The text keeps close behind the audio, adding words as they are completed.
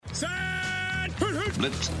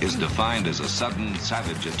blitz is defined as a sudden,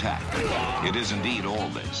 savage attack. It is indeed all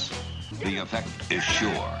this. The effect is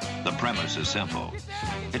sure. The premise is simple.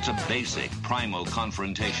 It's a basic, primal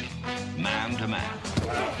confrontation, man to man.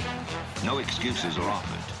 No excuses are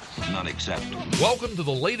offered, none accepted. Welcome to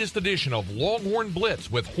the latest edition of Longhorn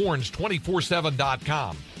Blitz with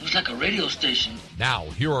horns247.com. Looks like a radio station. Now,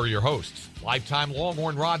 here are your hosts. Lifetime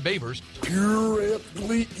Longhorn Rod Babers. Pure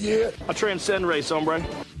athlete, yeah. I transcend race, hombre.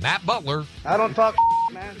 Matt Butler. I don't talk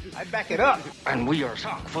man. I back it up. And we are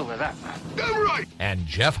chock full of that, man. Damn right. And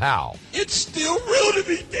Jeff Howe. It's still real to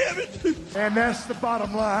me, damn it. And that's the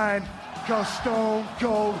bottom line, because Stone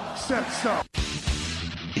Cold said so.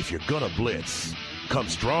 If you're gonna blitz, come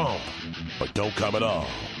strong, but don't come at all.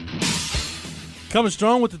 Coming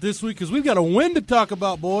strong with it this week because we've got a win to talk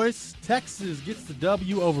about, boys. Texas gets the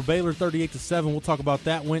W over Baylor 38-7. We'll talk about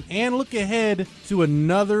that win and look ahead to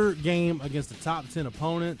another game against a top 10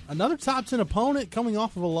 opponent. Another top 10 opponent coming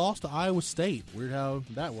off of a loss to Iowa State. Weird how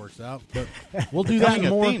that works out, but we'll do that and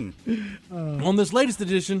more on this latest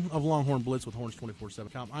edition of Longhorn Blitz with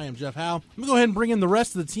Horns247.com. I am Jeff Howe. I'm going to go ahead and bring in the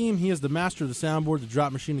rest of the team. He is the master of the soundboard, the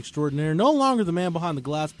drop machine extraordinaire. No longer the man behind the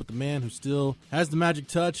glass, but the man who still has the magic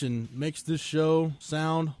touch and makes this show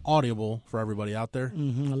sound audible for everybody out there. I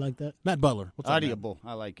like that. Matt Butler. What's audible. Up,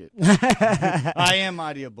 I like it. I am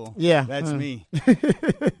audible. Yeah. That's me.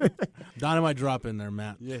 Dynamite drop in there,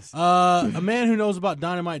 Matt. Yes. A man who knows about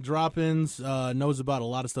dynamite drop-ins, knows about a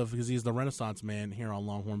lot of stuff because he's the Renaissance man here on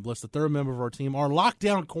Longhorn Blitz, the third member of our team, our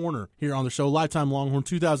lockdown corner here on the show, lifetime Longhorn,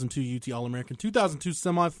 2002 UT All-American, 2002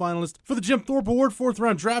 semifinalist for the Jim Thorpe Award,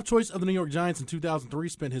 fourth-round draft choice of the New York Giants in 2003,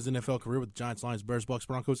 spent his NFL career with the Giants, Lions, Bears, Bucks,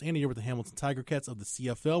 Broncos, and a year with the Hamilton Tiger Cats of the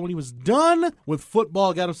CFL. When he was done with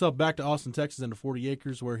football, got himself back to Austin, Texas, into 40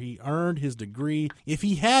 acres, where he earned his degree. If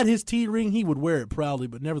he had his T ring, he would wear it proudly,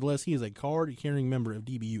 but nevertheless, he is a card-carrying member of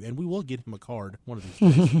DBU, and we will get him a card one of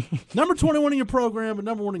these days. Number 21 in your program, but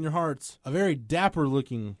number one in your hearts, a very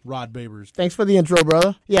dapper-looking Rod Babers. Thanks for the intro,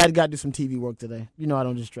 brother. Yeah, I got to do some TV work today. You know I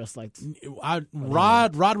don't just dress like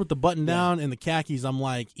Rod with the button down and the khakis, I'm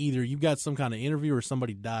like, either you got some kind of interview or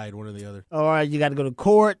somebody died, one or the other. All right, you got to go to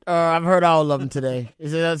court. I've heard all of them today.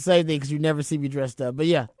 It's the same thing because you never see me dressed up. But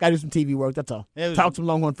yeah, got to do some TV work, that's all. Talk some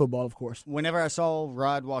Longhorn football, of course. Whenever I saw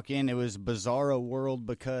Rod walk in, it was bizarro world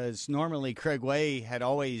because normally Craig Way had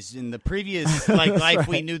always, in the previous life, right.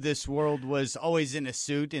 We knew this world was always in a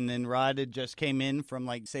suit, and then Rod had just came in from,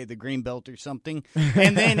 say, the Greenbelt or something.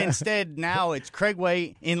 And then instead, now it's Craig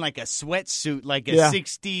Way in, a sweatsuit, a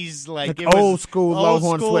 60s, old school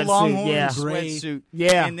Longhorn sweatsuit.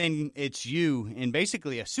 Yeah. And then it's you in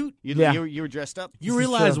basically a suit. You were dressed up. You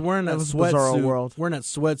realize wearing that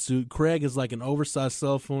sweatsuit, Craig is like an oversized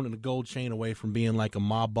cell phone and a gold chain away from being like a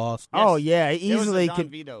mob boss. Yes. Oh, yeah. Easily.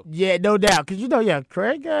 Vito. Yeah, no doubt. Because,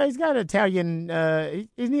 Craig, he's got Italian.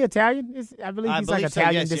 Isn't he Italian? I believe he's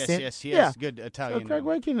Italian descent. Yes, he has good Italian. So Craig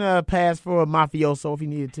Way can pass for a mafioso if he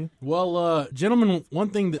needed to. Well, gentlemen, one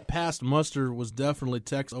thing that passed muster was definitely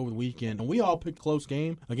Texas over the weekend. And we all picked a close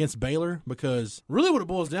game against Baylor because really what it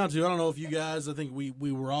boils down to, I don't know if you guys, I think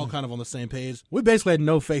we were all kind of on the same page. We basically had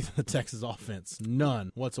no faith in the Texas offense.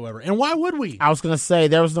 None whatsoever. And why would we? I was going to say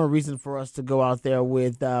there was no reason for us to go out there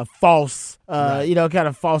with false, kind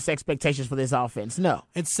of false expectations for this offense. No.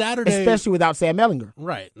 And Saturday. Especially without Sam Ehlinger.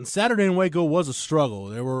 Right. And Saturday in Waco was a struggle.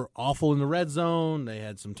 They were awful in the red zone. They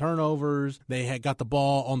had some turnovers. They had got the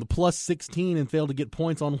ball on the plus 16 and failed to get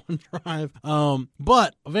points on one drive.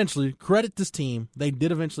 But eventually, credit this team. They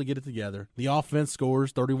did eventually get it together. The offense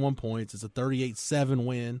scores 31 points. It's a 38-7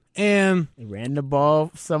 win. And they ran the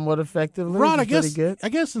ball somewhat effectively. Rod, I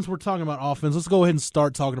guess since we're talking about offense, let's go ahead and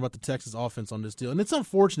start talking about the Texas offense on this deal. And it's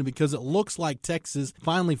unfortunate because it looks like Texas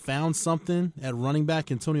finally found something at running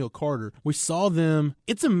back Antonio Carter. We saw them.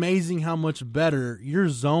 It's amazing how much better your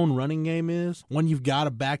zone running game is when you've got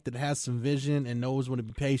a back that has some vision and knows when to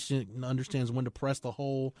be patient and understands when to press the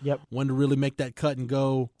hole, when to really make that cut and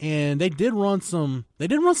go. And they did run some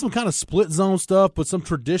kind of split zone stuff, but some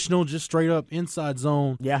traditional just straight up inside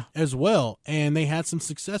zone as well. And they had some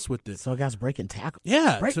success with it. So guys breaking tackle.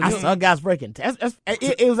 Yeah. I saw guys breaking tackle.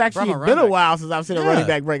 It was actually been a while since I've seen a running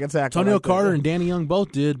back breaking tackle. Antonio Carter and Danny Young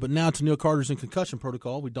both did, but now Antonio Carter's in concussion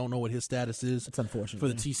protocol. We don't know what his status is. It's unfortunate for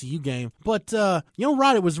the TCU game. But,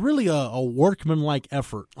 Rod, it was really a workmanlike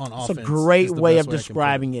effort on offense. That's a great way of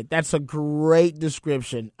describing it. That's a great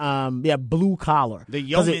description. Blue collar. The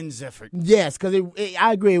yeoman's effort. Yes, because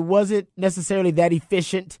I agree. It wasn't necessarily that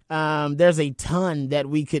efficient. There's a ton that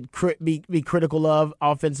we could be critical of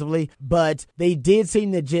offensively, but they did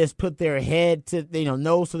seem to just put their head to,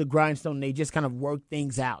 nose to the grindstone. They just kind of worked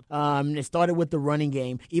things out. It started with the running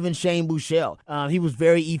game. Even Shane Buechele, he was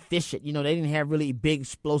very efficient. You know, they didn't have really big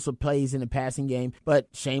explosive plays in the passing game, but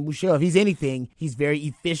Shane Buechele, if he's anything, he's very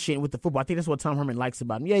efficient with the football. I think that's what Tom Herman likes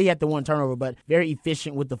about him. Yeah, he had the one turnover, but very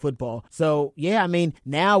efficient with the football. So, yeah, I mean,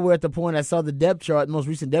 now we're at the point, I saw the depth chart, the most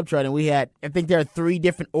recent depth chart, and we had, I think there are 3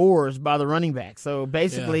 different oars by the running back. So,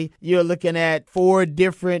 basically, you're looking at 4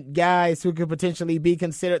 different guys who could potentially be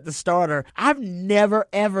considered the starter. I've never,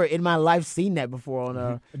 ever in my life seen that before on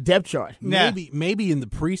a depth chart. Maybe in the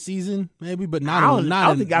preseason, but I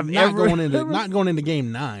don't think I've ever not going into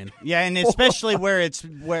game 9. Yeah, and especially where it's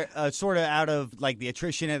sort of out of like the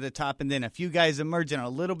attrition at the top, and then a few guys emerging a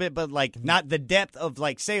little bit, but like not the depth of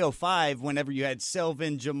like say 05 whenever you had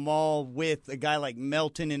Selvin, Jamal with a guy like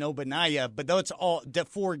Melton and Obanaya, but that's all the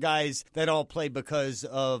 4 guys that all played because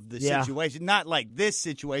of the situation. Not like this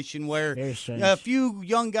situation where a few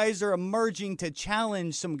young guys are emerging to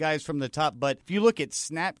challenge some guys from the top, but if you look at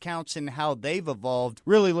snap counts and how they've evolved,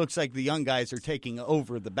 really looks like the young guys are taking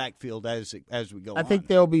over the backfield as we go on. I think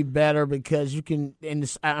they'll be better because you can.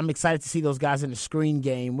 I'm excited to see those guys in the screen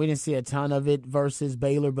game. We didn't see a ton of it versus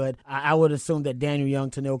Baylor, but I would assume that Daniel Young,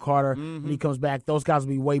 Tennille Carter, when he comes back, those guys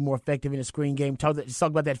will be way more effective in the screen game. Talk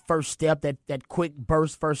about that first step, that quick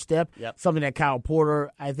burst first step, something that Kyle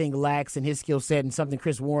Porter, I think, lacks in his skill set, and something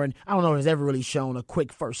Chris Warren, I don't know if has ever really shown a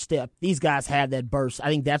quick first step. These guys have that burst. I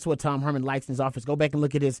think that's what Tom Herman likes in his offense. Go back and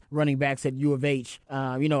look at his running backs at U of H.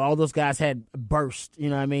 All those guys had burst, you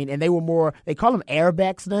know what I mean? And they were more, they call them air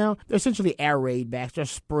backs now. They're essentially air raid backs. They're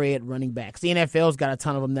spread running backs. The NFL's got a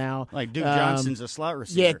ton of them now. Like Duke Johnson's a slot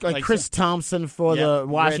receiver. Yeah, like Chris Thompson for the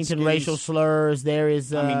Washington Redskins. Racial slurs. There is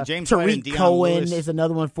James Tariq Cohen is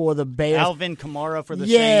another one for the Bears. Alvin Kamara for the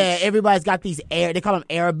Saints. Yeah, everybody's got these they call them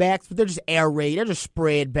air backs, but they're just air raid. They're just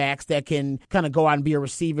spread backs that can kind of go out and be a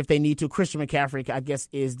receiver if they need to. Christian McCaffrey, I guess,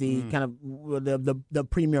 is the kind of the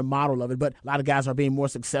premier model of it, but a lot of guys are being more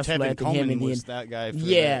successful Tevin at than Coleman him. Was that guy.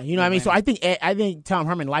 You know what I mean? So I think Tom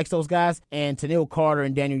Herman likes those guys, and Tennille Carter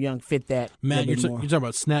and Daniel Young fit that. Matt, you're talking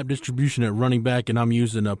about snap distribution at running back, and I'm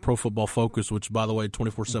using Pro Football Focus, which, by the way,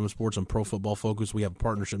 24/7 Sports and Pro Football Focus, we have a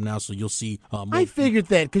partnership now, so you'll see. I figured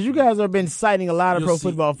that because you guys have been citing a lot of Pro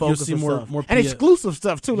Football Focus you'll see stuff. more and exclusive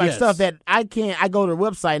stuff too, like Yes. stuff that I can't. I go to the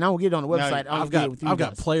website and I won't get it on the website. I've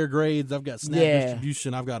got player grades, I've got snap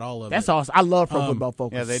distribution, I've got all of it. That's awesome. I love Pro Football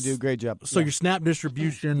Focus. Yeah, they do a great job. So your snap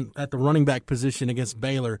distribution at the running back position against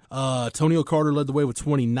Baylor, Tennille Carter led the way with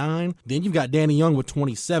 29. Then you've got Danny Young with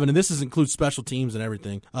 27, and this includes special teams and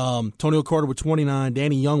everything. Tennille Carter with 29,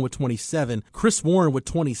 Danny Young with 27, Chris Warren with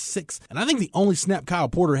 26, and I think the only snap Kyle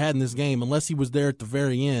Porter had in this game, unless he was there at the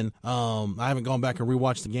very end, I haven't gone back and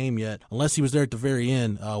rewatched the game yet, unless he was there at the very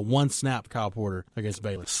end, one snap Kyle Porter against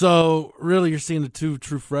Baylor. So really you're seeing the 2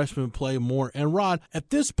 true freshmen play more. And Rod, at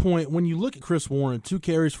this point, when you look at Chris Warren, 2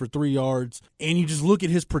 carries for 3 yards, and you just look at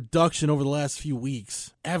his production over the last few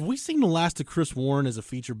weeks, have we seen the last of Chris Warren as a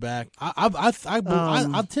feature back?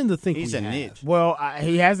 I tend to think he's a niche. Well,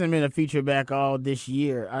 he hasn't been a feature back all this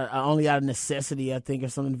year. Only out of necessity, I think, or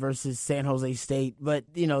something versus San Jose State. But,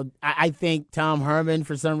 I think Tom Herman,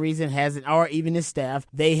 for some reason, hasn't, or even his staff,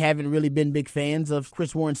 they haven't really been big fans of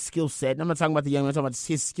Chris Warren's skill set. And I'm not talking about the young man, I'm talking about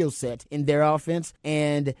his skill set in their offense.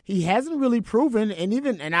 And he hasn't really proven,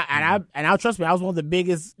 I'll trust me, I was one of the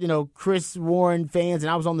biggest, Chris Warren fans,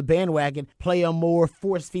 and I was on the bandwagon, play him more,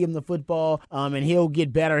 force feed him the football, and he'll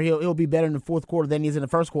get better. He'll be better in the fourth quarter than he is in the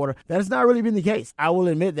first quarter. That has not really been the case. I will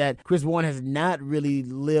admit that Chris Warren has not really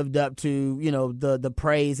lived up to, the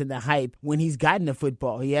praise and the hype when he's gotten the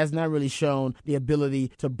football. He has not really shown the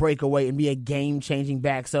ability to break away and be a game-changing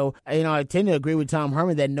back. So, I tend to agree with Tom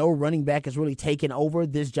Herman that no running back has really taken over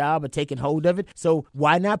this job or taken hold of it. So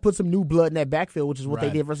why not put some new blood in that backfield, which is what they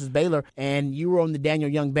did versus Baylor. And you were on the Daniel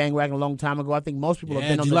Young bandwagon a long time ago. I think most people have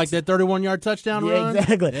been on like that 31-yard touchdown run?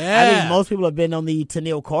 Exactly. Yeah. I think most people have been on the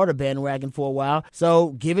Tennille Carter bandwagon for a while. So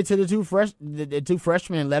give it to the two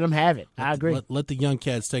freshmen and let them have it. I agree. Let the young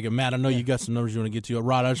cats take it. Matt, I know you got some numbers you want to get to.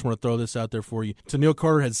 Rod, I just want to throw this out there for you. Tennille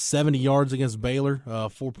Carter had 70 yards against Baylor,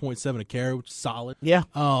 4.7 a carry, which is solid. Yeah.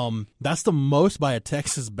 That's the most by a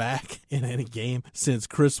Texas back in any game since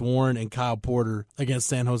Chris Warren and Kyle Porter against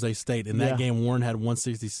San Jose State. In that game, Warren had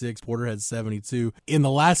 166, Porter had 72. In the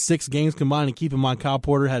last 6 games combined, and keep in mind Kyle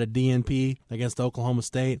Porter had a DNP against Oklahoma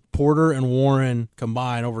State, Porter and Warren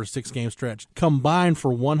combined over a 6-game stretch, combined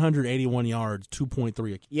for 181 yards,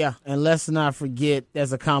 2.3. Yeah, and let's not forget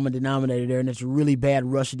there's a common denominator there, and it's really bad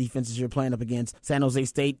rush defenses you're playing up against. San Jose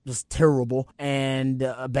State was terrible, and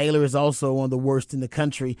Baylor is also one of the worst in the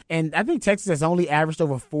country. And I think Texas has only averaged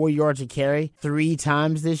over 4 yards a carry 3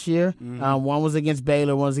 times this year. One was against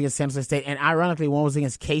Baylor, one was against San Jose State, and ironically, one was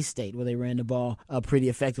against K-State, where they ran the ball pretty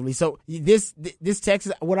effectively. So this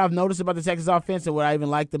Texas, what I've noticed about the Texas offense and what I even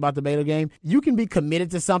liked about the Baylor game, you can be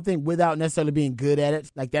committed to something without necessarily being good at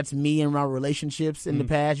it. Like that's me and my relationships in the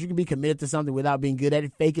past. You can be committed to something without being good at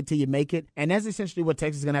it. Fake it till you make it. And that's essentially what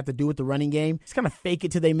Texas is going to have to do with the running game. It's kind of fake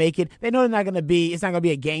it till they make it. They know they're not going to be, it's not going to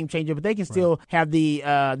be a game changer, but they can still have the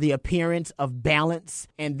appearance of balance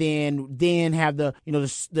and then have the, you know,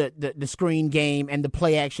 the screen game and the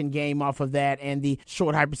play action game off of that and the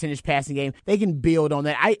short high percentage passing game. They can build on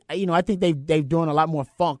that. I think they've doing a lot more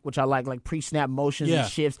funk, which I like pre-snap motions and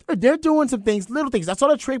shifts. They're doing some things, little things. I saw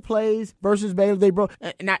the trick plays versus Baylor. They broke.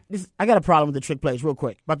 And I got a problem with the trick plays real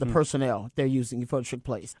quick about the personnel they're using for the trick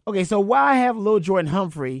plays. Okay, so why have Lil Jordan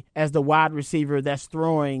Humphrey as the wide receiver that's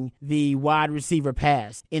throwing the wide receiver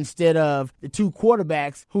pass instead of the two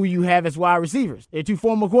quarterbacks who you have as wide receivers? They're two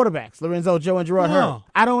former quarterbacks, Lorenzo Joe and Gerard Hurd.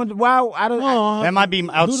 That might be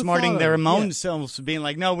outsmarting their own selves, being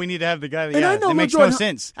like, no, we need to have the guy that it makes no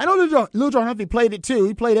sense. I know Lil Jordan Humphrey played it too.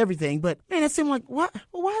 He played everything, but man, it seemed like why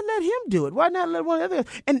let him do it? Why not let one of the other?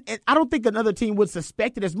 And I don't think another team would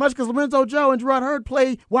suspect it as much because Lorenzo Joe and Gerard Hurd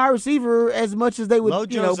play wide receiver as much as they would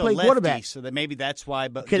play quarterback. So that maybe that's why.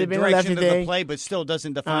 But could the have been direction of the play, but still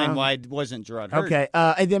doesn't define why it wasn't Gerard Hurd. Okay,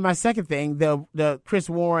 and then my second thing, the Chris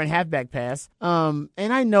Warren halfback pass. And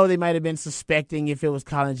I know they might have been suspecting if it was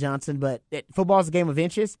Colin Johnson, but football's a game of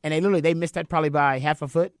inches, and they missed that probably by half a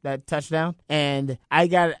foot, that touchdown. And I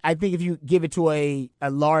think if you give it to a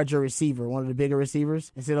larger receiver, one of the bigger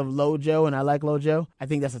receivers, instead of Lojo, and I like Lojo, I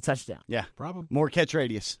think that's a touchdown. Yeah, probably more catch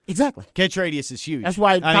radius. Exactly, catch radius is huge. That's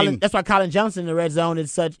why Colin Johnson in the red zone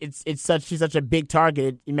is he's such a big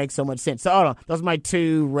target. It makes so much sense. So hold on, those are my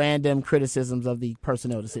two random criticisms of the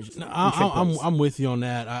personnel decisions. No, I'm with you on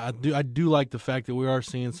that. I do like the fact that we are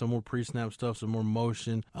seeing some more pre-snap stuff, some more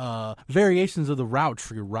motion, variations of the route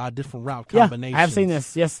tree, different route combinations. Yeah, I have seen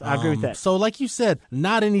this. Yes, I agree with that. So like you said,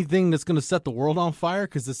 not anything that's going to set the world on fire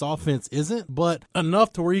because this offense isn't, but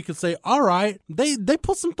enough to where you could say, all right, they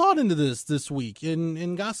put some thought into this week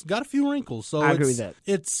and got a few wrinkles. So I agree with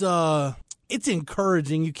that. It's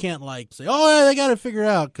encouraging. You can't say, oh, yeah, they got it figured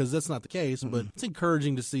out, because that's not the case. But it's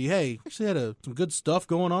encouraging to see, hey, actually had some good stuff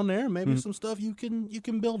going on there. Maybe some stuff you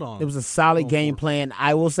can build on. It was a solid game plan.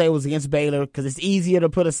 I will say it was against Baylor because it's easier to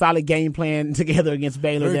put a solid game plan together against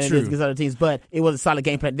Baylor than it is against other teams. But it was a solid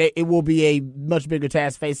game plan. It will be a much bigger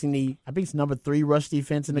task facing I think it's number 3 rush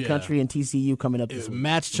defense in the country and TCU coming up this week.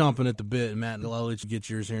 Matt's chomping at the bit, Matt. I'll let you get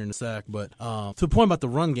yours here in a sec. But to the point about the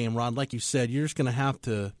run game, Rod, like you said, you're just going to have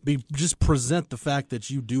to present the fact that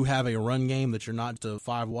you do have a run game, that you're not a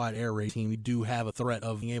 5-wide air raid team. You do have a threat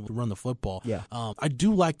of being able to run the football. Yeah. I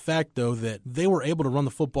do like the fact, though, that they were able to run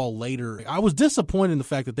the football later. I was disappointed in the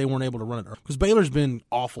fact that they weren't able to run it because Baylor's been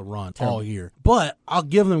awful to run all year. But I'll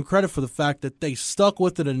give them credit for the fact that they stuck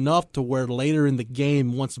with it enough to where later in the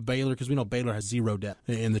game, once Baylor, because we know Baylor has zero depth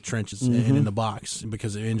in the trenches and in the box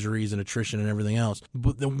because of injuries and attrition and everything else.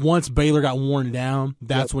 But then once Baylor got worn down,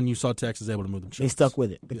 that's when you saw Texas able to move them. They stuck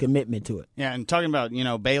with it, the commitment to it. Yeah, and talking about,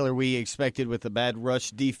 Baylor, we expected with a bad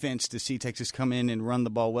rush defense to see Texas come in and run the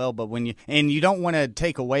ball well, but you don't want to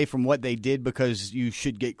take away from what they did because you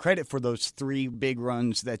should get credit for those 3 big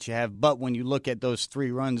runs that you have, but when you look at those 3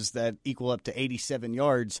 runs that equal up to 87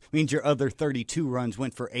 yards, means your other 32 runs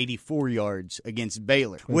went for 84 yards against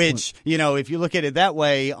Baylor, which, if you look at it that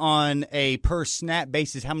way on a per snap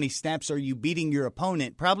basis, how many snaps are you beating your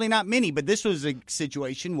opponent? Probably not many, but this was a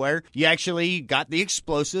situation where you actually got the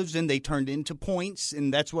explosives and they turned into points,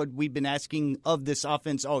 and that's what we've been asking of this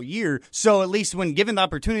offense all year. So at least when given the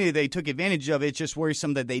opportunity, they took advantage of it. It's just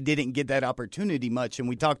worrisome that they didn't get that opportunity much. And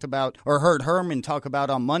we talked about, or heard Herman talk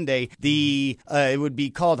about on Monday, it would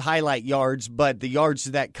be called highlight yards, but the yards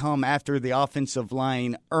that come after the offensive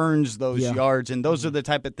line earns those yards. And those are the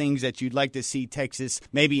type of things that you'd like to see Texas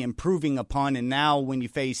maybe improving upon. And now when you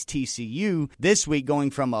face TCU this week,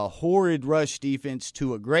 going from a horrid rush defense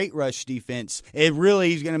to a great rush defense, it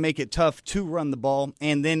really is going to make it tough to run the ball.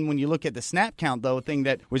 And then when you look at the snap count, though, a thing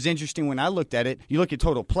that was interesting when I looked at it, you look at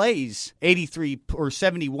total plays, 83 or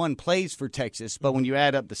 71 plays for Texas, but when you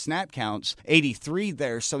add up the snap counts, 83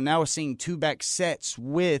 there. So now we're seeing 2-back sets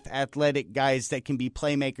with athletic guys that can be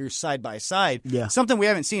playmakers side by side. Yeah. Something we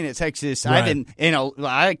haven't seen at Texas. Right.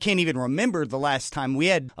 I can't even remember the last time. We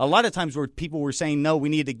had a lot of times where people were saying, no, we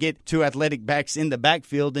need to get 2 athletic backs in the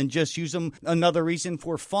backfield and just use them another reason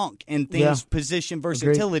for funk and things, position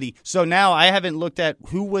versatility. Agreed. So now I haven't looked at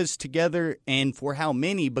who was together and for how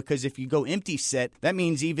many, because if you go empty set, that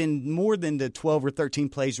means even more than the 12 or 13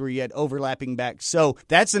 plays where you had overlapping backs. So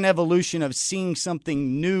that's an evolution of seeing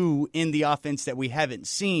something new in the offense that we haven't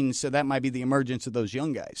seen. So that might be the emergence of those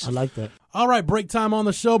young guys. I like that. All right, break time on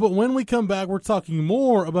the show, but when we come back, we're talking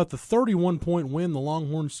more about the 31-point win the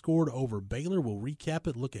Longhorns scored over Baylor. We'll recap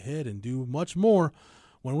it, look ahead, and do much more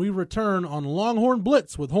when we return on Longhorn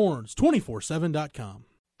Blitz with Horns247.com.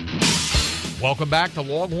 Welcome back to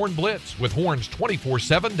Longhorn Blitz with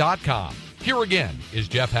Horns247.com. Here again is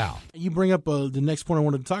Jeff Howe. You bring up the next point I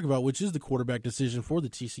wanted to talk about, which is the quarterback decision for the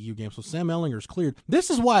TCU game. So Sam Ehlinger's cleared.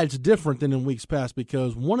 This is why it's different than in weeks past,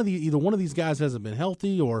 because either one of these guys hasn't been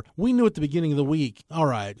healthy, or we knew at the beginning of the week, all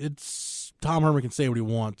right, it's Tom Herman can say what he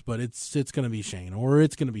wants, but it's going to be Shane, or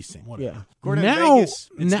it's going to be Sam. Whatever. Yeah. According to Vegas,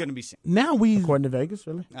 it's going to be Sam. According to Vegas,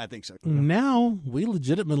 really? I think so. Now we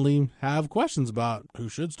legitimately have questions about who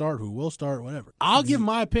should start, who will start, whatever. I'll give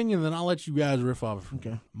my opinion, then I'll let you guys riff off.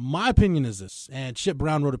 Okay. My opinion is this, and Chip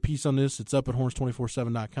Brown wrote a piece on this. It's up at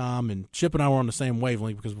horns247.com, and Chip and I were on the same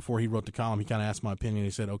wavelength because before he wrote the column, he kind of asked my opinion.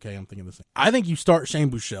 He said, okay, I'm thinking the same. I think you start Shane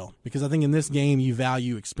Buechele because I think in this game you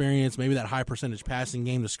value experience. Maybe that high percentage passing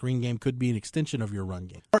game, the screen game could be an extension of your run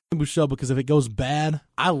game. Start Shane Buechele because if it goes bad,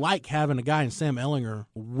 I like having a guy in Sam Ehlinger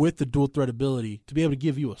with the dual threat ability to be able to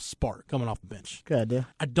give you a spark coming off the bench. Good idea.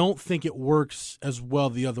 I don't think it works as well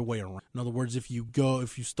the other way around. In other words, if you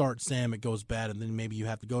start Sam, it goes bad, and then maybe you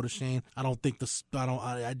have to go to Shane. I don't think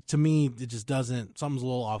to me, it just doesn't. Something's a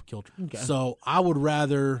little off kilter. Okay. So I would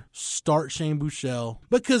rather start Shane Buechele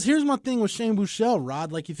because here's my thing with Shane Buechele,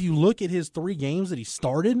 Rod. Like if you look at his 3 games that he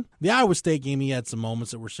started, the Iowa State game, he had some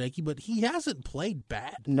moments that were shaky, but he hasn't played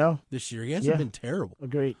bad. No, this year he hasn't been terrible.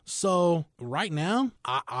 Agreed. So right now,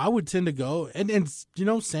 I would tend to go and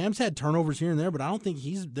Sam's had turnovers here and there, but I don't think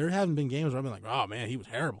there haven't been games where I've been like, oh man, he was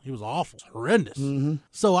terrible, he was awful, horrendous. Mm-hmm.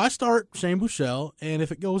 So I start Shane Buechele, and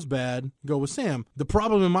if it goes bad, go with Sam. The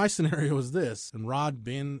problem in my scenario is this, and Rod,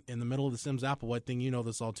 being in the middle of the Sims Applewhite thing, you know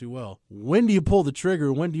this all too well. When do you pull the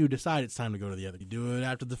trigger? When do you decide it's time to go to the other? You do it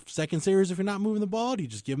after the second series if you're not moving the ball? Do you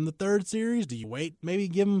just give him the third series? Do you wait? Maybe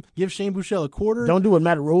give Shane Buechele a quarter? Don't do what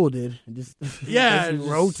Matt Rule did. Just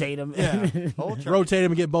rotate him. Yeah. Rotate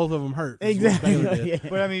him and get both of them hurt. Exactly.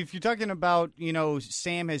 But I mean, if you're talking about,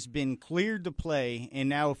 Sam has been cleared to play, and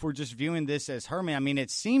now if we're just viewing this as Herman, I mean,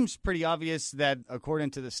 it seems pretty obvious that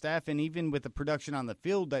according to the staff and even with the production on the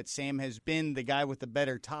field, that Sam has been the guy with the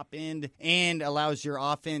better top end and allows your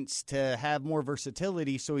offense to have more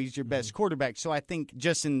versatility, so he's your best quarterback. So I think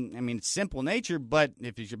it's simple nature, but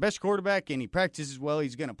if he's your best quarterback and he practices well,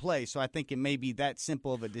 he's going to play. So I think it may be that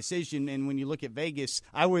simple of a decision. And when you look at Vegas,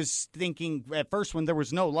 I was thinking at first when there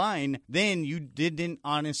was no line, then you didn't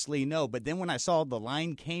honestly know. But then when I saw the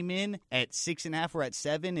line came in at 6.5 or at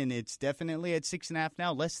 7, and it's definitely at 6.5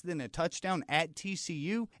 now, less than a touchdown at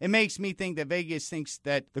TCU, it makes me think that Vegas thinks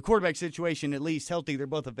that the quarterback situation, at least healthy, they're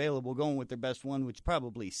both available, going with their best one, which is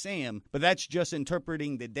probably Sam. But that's just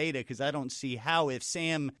interpreting the data because I don't see how, if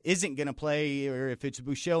Sam isn't going to play or if it's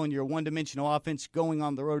Buechele and your one-dimensional offense going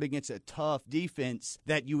on the road against a tough defense,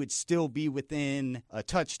 that you would still be within a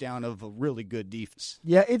touchdown of a really good defense.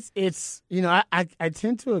 Yeah, it's I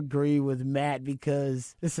tend to agree with Matt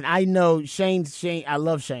because, listen, I know Shane, I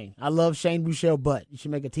love Shane. I love Shane Buechele, but you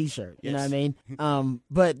should make a T-shirt. You know what I mean?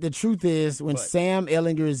 But the truth is, when Sam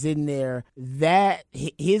Ehlinger is in there, that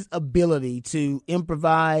his ability to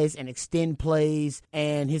improvise and extend plays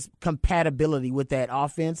and his compatibility with that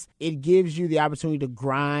offense, it gives you the opportunity to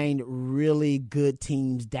grind really good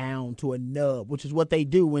teams down to a nub, which is what they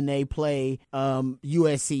do when they play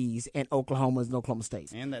USC's and Oklahoma's and Oklahoma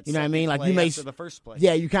State's. And that's, you know what I mean? Like, you may the first play.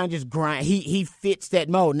 Yeah, you kind of just grind. He fits that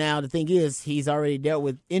mold. Now the thing is, he's already dealt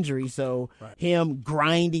with injury, so him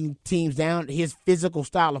grinding teams down, his physical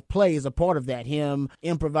style of play is a part of that. Him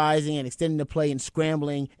improvising and extending the play and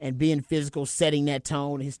scrambling and being physical, setting that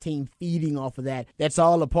tone, his team feeding off of that. That's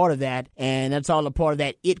all a part of that, and that's all a part of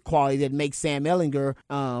that it quality that makes Sam Ehlinger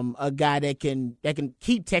a guy that can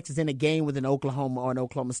keep Texas in a game with an Oklahoma or an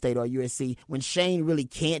Oklahoma State or USC. When Shane really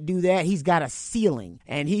can't do that, he's got a ceiling,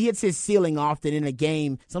 and he hits his ceiling often in a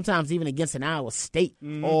game, sometimes even against an Iowa State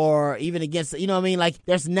or even against, you know what I mean? Like,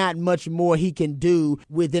 there's not much more he can do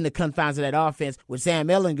within the confines of that offense. With Sam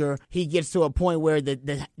Ehlinger, he gets to a point where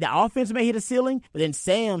the offense may hit a ceiling, but then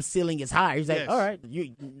Sam's ceiling is higher. He's like, all right,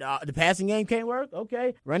 the passing game can't work.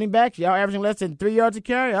 Okay, running backs, y'all averaging less than 3 yards a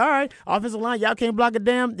carry. All right, offensive line, y'all can't block a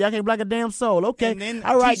damn soul. Okay, and then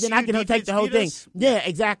all right. right, then I can TCU take the whole thing. defense Yeah,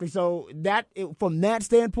 exactly. So from that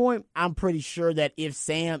standpoint, I'm pretty sure that if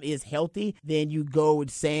Sam is healthy, then you go with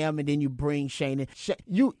Sam and then you bring Shane in. If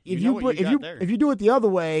you do it the other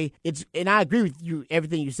way, and I agree with you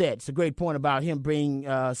everything you said. It's a great point about him bringing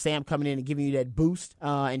Sam coming in and giving you that boost,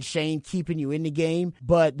 and Shane keeping you in the game.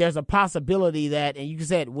 But there's a possibility that, and you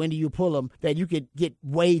said, when do you pull him, that you could get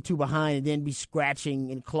way too behind and then be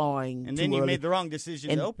scratching and clawing. And then you made the wrong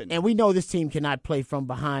decision to open. And we know this team cannot play from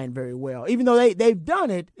behind very well. Even though they've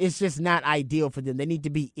done it, it's just not ideal for them. They need to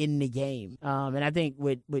be in the game. And I think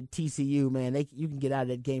with TCU, man, you can get out of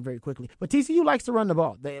that game very quickly. But TCU likes to run the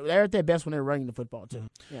ball. They're at their best when they're running the football, too.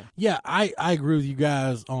 Yeah, I agree with you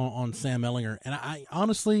guys on Sam Ehlinger. And I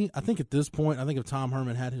honestly, I think at this point, I think if Tom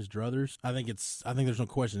Herman had his druthers, I think there's no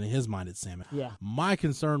question in his mind it's Sam. Yeah. My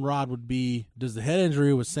concern, Rod, would be, does the head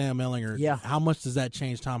injury with Sam Ehlinger, how much does that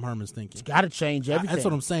change Tom Herman's thinking? It's got to change everything. That's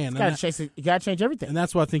what I'm saying. You got to change everything. And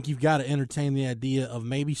that's why I think you've got to entertain the idea of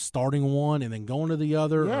maybe starting one and then going to the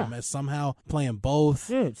other, or somehow playing both.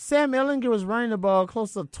 Dude, Sam Ehlinger was running the ball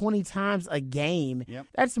close to 20 times a game. Yep.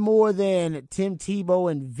 That's more than Tim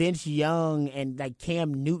Tebow and Vince Young and like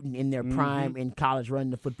Cam Newton in their prime in college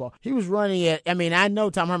running the football. He was running it. I mean, I know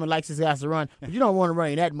Tom Herman likes his guys to run, but you don't want to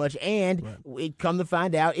run that much. And it come to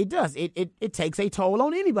find out, it does. It takes a toll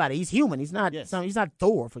on anybody. He's human. He's not. He's not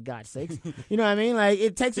Thor, for God's sakes. You know what I mean? Like,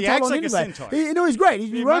 it takes a toll on anybody. He's great.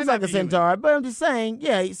 He runs like a centaur. But I'm just saying,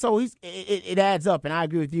 so it adds up. And I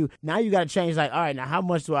agree with you. Now you got to change. Like, all right, now how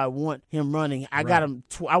much do I want him running? I got him.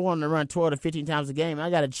 I want him to run 12 to 15 times a game. I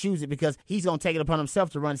got to choose it because he's going to take it upon himself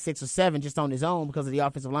to run 6 or 7 just on his own because of the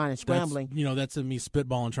offensive line and scrambling. That's me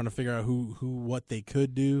spitballing, trying to figure out what they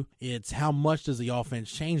could do. It's how much does the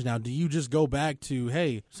offense change now? Do you just go back to,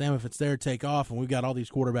 hey, Sam, if it's there, take off, and we've got all these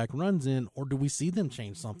quarterback runs in, or do we see them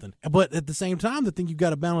change something? But at the same time, the thing you've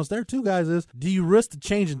got to balance there too, guys, is do you risk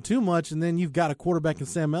changing too much, and then you've got a quarterback in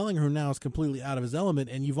Sam Ehlinger who now is completely out of his element,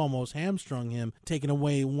 and you've almost hamstrung him, taking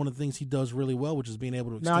away one of the things he does really well, which is being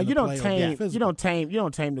able to extend the play. You don't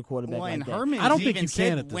tame the quarterback like that. Herman, I don't think you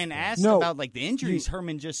can at this when point. asked about like the injuries,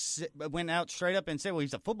 Herman just went out straight up and said, "Well,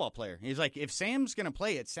 he's a football player." He's like, "If Sam's going to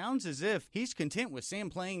play, it sounds as if he's content with Sam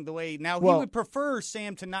playing the way now. He would prefer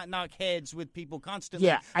Sam to not knock heads with people constantly."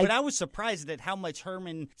 Yeah, but I was surprised at how much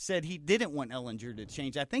Herman said he didn't want Ehlinger to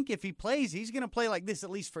change. I think if he plays, he's going to play like this at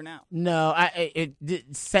least for now. No,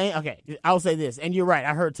 I'll say this, and you're right.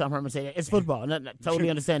 I heard Tom Herman say that. It's football. Totally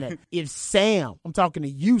understand that. If Sam, I'm talking to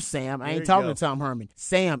you, Sam. I ain't talking to Tom Herman.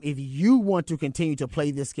 Sam, if you want to continue to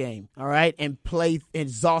play this game, all right, and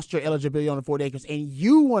exhaust your eligibility on the 4 acres, and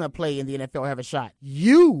you want to play in the NFL or have a shot,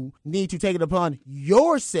 you need to take it upon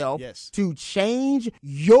yourself to change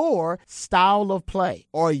your style of play,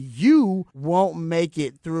 or you won't make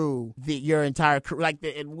it through your entire career.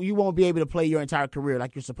 You won't be able to play your entire career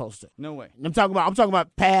like you're supposed to. No way. I'm talking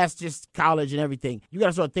about past just college and everything. You got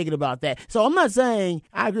to start thinking about that. So I'm not saying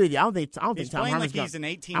I agree with you. I don't think Tom Herman's he's an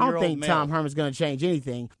 18-year-old male. Tom Herman's going to change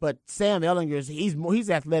anything. But Sam Ehlinger, he's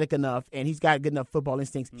athletic enough and he's got good enough football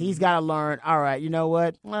instincts. He's got to learn. All right, you know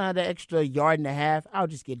what? The extra yard and a half, I'll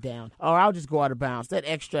just get down, or I'll just go out of bounds. That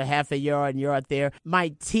extra half a yard and yard there, my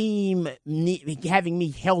team having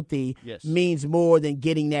me healthy means more than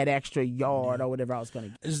getting that extra yard or whatever I was going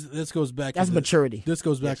to get. This goes back. That's maturity. This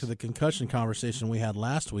goes back to the concussion conversation we had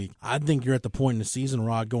last week. I think you're at the point in the season,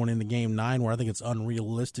 Rod, going into Game 9 where I think it's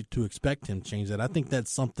unrealistic to expect him to change that. I think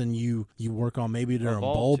that's something you work on maybe during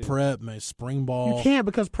bowl prep, maybe spring ball. You can't,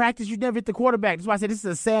 because practice you never hit the quarterback. That's why I said this is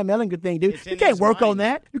a Sam Ehlinger thing, dude. You can't work on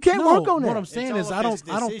that. You can't work on that. What I'm saying is I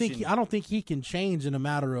don't think he can change in a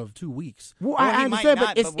matter of 2 weeks. Well, I understand,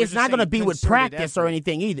 but it's not going to be with practice or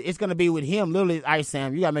anything either. It's going to be with him. Literally, all right,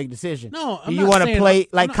 Sam, you got to make a decision. No, I'm you want to play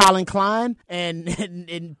like Colin Klein and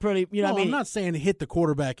pretty, you know what I mean? I'm not saying hit the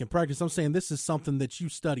quarterback in practice. I'm saying this is something that you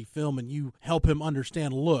study film and you help him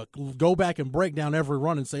understand. Look, go back and break down every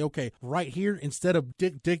run and say, okay, right here, instead of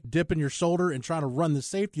dipping your shoulder and trying to run the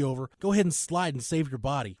safety over, go ahead and slide and save your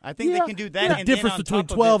body. I think they can do that. The difference between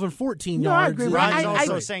 12 and 14 yards. I agree. Rod's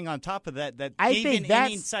also saying on top of that even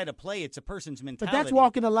inside a play, it's a person's mentality. But that's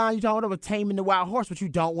walking the line. You're talking about taming the wild horse, which you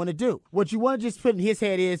don't want to do. What you want to just put in his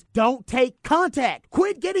head is, don't take contact.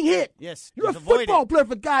 Quit getting hit. Yes. You're a football player,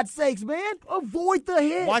 for God's sakes, man. Avoid the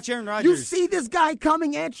hit. Watch Aaron Rodgers. You see this guy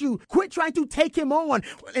coming at you. Quit trying to take him on.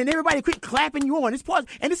 And everybody quit clapping you on.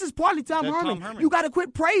 And this is partly Tom Herman. You got to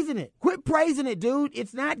quit praising it. Quit praising it, dude.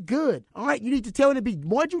 It's not good. All right? You need to tell him to be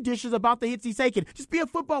more judicious about the hits he's taking. Just be a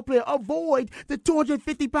football player. Avoid the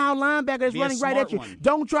 250-pound linebacker that's running right at you.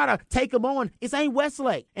 Don't try to take him on. It ain't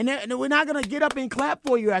Westlake. And we're not going to get up and clap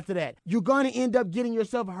for you after that. You're going to end up getting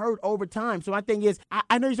yourself hurt over time. So my thing is,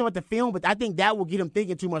 I know you're talking about the film, but I think think that will get him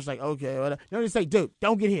thinking too much. Like, okay, well, just say, dude,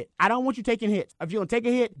 don't get hit. I don't want you taking hits. If you're gonna take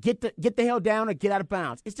a hit, get the hell down or get out of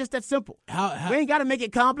bounds. It's just that simple. We ain't got to make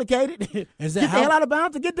it complicated. Get the hell out of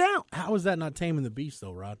bounds and get down. How is that not taming the beast,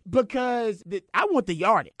 though, Rod? Because I want the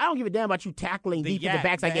yardage. I don't give a damn about you tackling defensive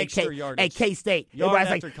backs like at K-State. Everybody's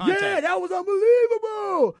like, yeah, that was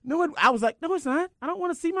unbelievable. No, I was like, no, it's not. I don't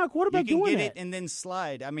want to see my quarterback doing that. You can get it and then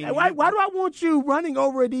slide. I mean, why do I want you running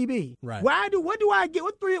over a DB? Right. What do I get?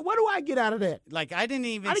 What do I get out of that? Like, I didn't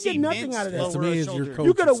get nothing out of that. Lower his shoulder.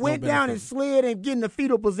 You could have went down and slid and get in the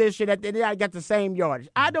fetal position and then I got the same yardage.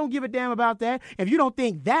 I don't give a damn about that. If you don't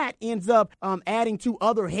think that ends up adding to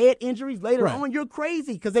other head injuries later on, you're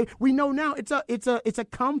crazy because we know now it's a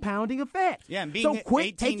compounding effect. Yeah, and being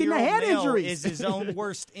quit taking the head injuries. Is his own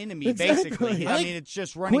worst enemy, basically. I mean, it's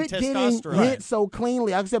just running quit testosterone. Getting hit so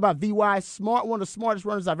cleanly. Like I said about VY, one of the smartest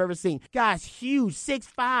runners I've ever seen. Guy's huge,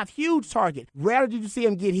 6'5", huge target. Rarely did you see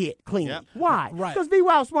him get hit cleanly. Yep. Why? Right. Because VY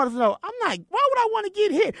was smart enough to know, I'm not, why would I want to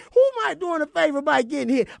get hit? Who am I doing a favor by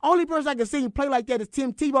getting hit? Only person I can see him play like that is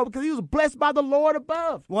Tim Tebow because he was blessed by the Lord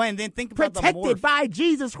above. Well, and then think about protected by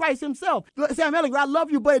Jesus Christ himself. Sam Ehlinger, I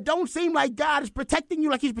love you, but it don't seem like God is protecting you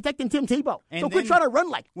like he's protecting Tim Tebow. So quit trying to run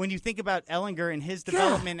like when you think about Ehlinger and his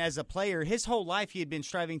development as a player, his whole life he had been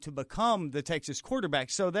striving to become the Texas quarterback.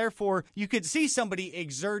 So therefore, you could see somebody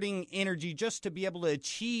exerting energy just to be able to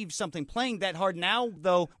achieve something, playing that hard. Now,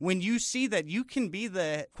 though, when you see that you can be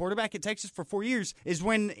the quarterback at Texas for 4 years is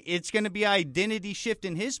when it's going to be an identity shift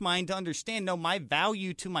in his mind to understand, no, my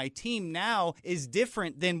value to my team now is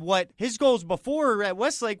different than what his goals before at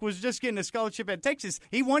Westlake was just getting a scholarship at Texas.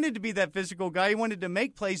 He wanted to be that physical guy. He wanted to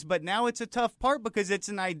make plays, but now it's a tough part because it's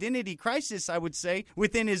an identity crisis, I would say,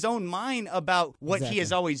 within his own mind about what he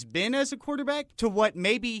has always been as a quarterback to what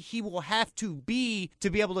maybe he will have to be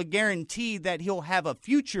able to guarantee that he'll have a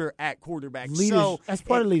future at quarterback. So that's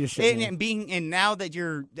part of leadership. And now that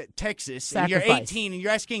you're at Texas and you're 18 and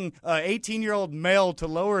you're asking an 18-year-old male to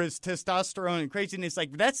lower his testosterone and craziness,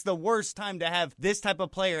 like that's the worst time to have this type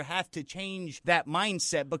of player have to change that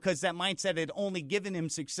mindset because that mindset had only given him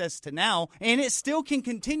success to now, and it still can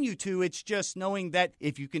continue to. It's just knowing that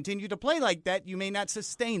if you continue to play like that, you may not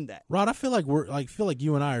sustain that. Rod, I feel like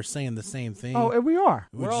you and I are saying the same thing. Oh, and we are.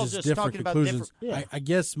 We're all just talking about different. Yeah. I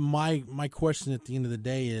guess my question at the end of the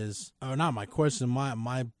day is, or not my question,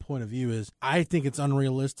 my point of view is, I think it's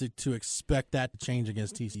unrealistic to expect that to change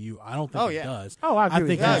against TCU. I don't think it does. Oh, I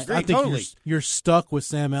agree. I think totally. You're stuck with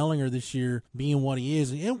Sam Ehlinger this year being what he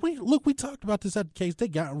is. And we talked about this at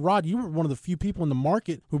K-State. Rod, you were one of the few people in the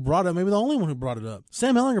market who brought it up, maybe the only one who brought it up.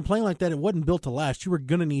 Sam Ehlinger playing like that, it wasn't built to last. You were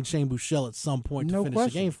going to need Shane Buechele at some point to finish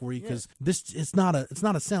the game for you because it's not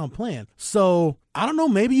a sound plan. So I don't know.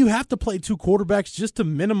 Maybe you have to play two quarterbacks just to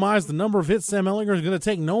minimize the number of hits Sam Ehlinger is going to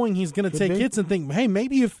take, knowing he's going to take hits, and think, hey,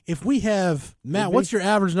 maybe if we have Matt, what's your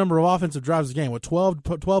average number of offensive drives a game? What, 12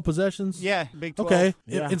 possessions? Yeah, Big 12. Okay.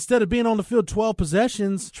 Yeah. Instead of being on the field 12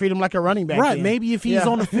 possessions, treat him like a running back. Right. Then. Maybe if he's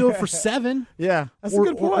on the field for 7, that's a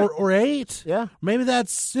good point. Or 8, maybe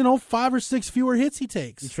that's 5 or 6 fewer hits he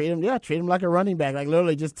takes. You treat him like a running back. Like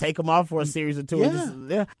literally, just take him off for a series or two.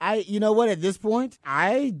 You know what? At this point,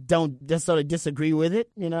 I don't necessarily disagree with it.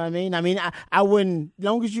 You know what I mean? I wouldn't. As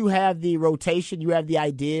long as you have the rotation, you have the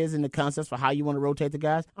ideas and the concepts for how you want to rotate the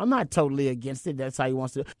guys. I'm not totally against it. That's how he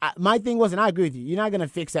wants to. My thing was, and I agree with you. You're not going to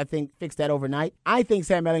fix that overnight. I think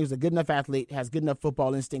Sam Ehlinger is a good enough athlete, has good enough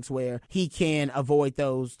football instincts where he can avoid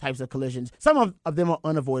those types of collisions. Some of them are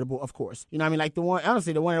unavoidable, of course. You know what I mean? Like the one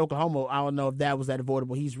at Oklahoma, I don't know if that was that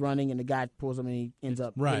avoidable. He's running and the guy pulls him and he ends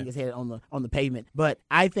up hitting his head on the pavement. But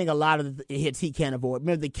I think a lot of the hits he can't avoid.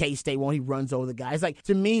 Remember the K-State one? He runs over the guy. It's like,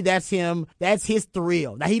 to me, that's him. That's his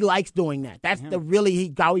thrill. Now, he likes doing that. That's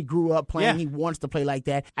how he grew up playing. He wants to play like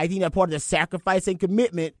that. I think that part of the sacrifice and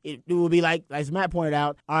commitment, it will be like, as Matt pointed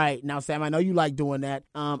out, all right, now, Sam, I know you like doing that.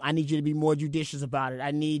 I need you to be more judicious about it.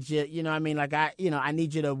 I need you, you know what I mean? Like, I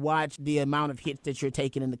need you to watch the amount of hits that you're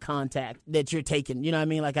taking and the contact that you're taking. You know what I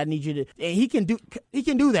mean? Like, I need you to, and he can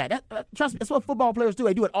do that. Trust me, that's what football players do.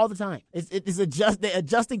 They do it all the time. They're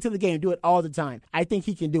adjusting to the game, do it all the time. I think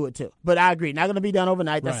he can do it too. But I agree, not going to be done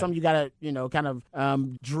overnight. That's something you got to, kind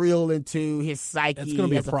of drill into his psyche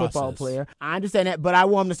as a football player. I understand that, but I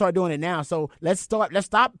want him to start doing it now. So let's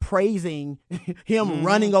stop praising him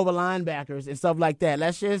running over linebackers and stuff like that.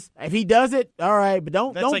 Let's just, if he does it, all right, but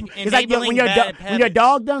don't. It's like when your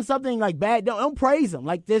dog done something like bad, don't praise him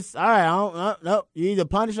like this. All right, no, you either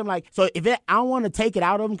punish him I don't want to take it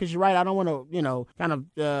out of him because you're right. I don't want to, kind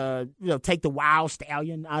of, take the wild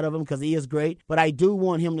stallion out of him because he is great. But I do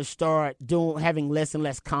want him to start having less and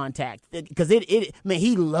less contact because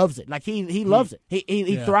he loves it. Like he loves it.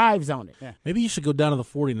 He thrives on it. Yeah. Maybe you should go down to the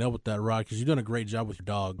 40 and 0 with that, Rod, because you're doing a great job with your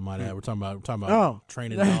dog. Might add. We're talking about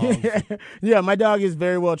training dogs. Yeah, my dog is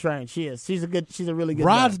very well trained. She is. She's a really good.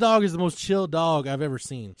 Rod's dog is the most chill dog I've ever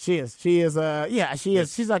seen. She is. She is.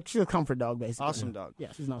 She's a comfort dog, basically. Awesome dog.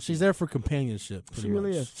 Yeah, she's there for companionship. She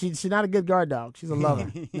really is. She's not a good guard dog. She's a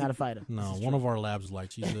lover, not a fighter. No, one of our labs is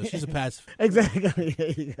like she's a passive. Exactly.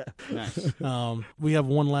 There you go. Nice. We have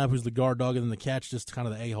one lab who's the guard dog, and then the cat's just kind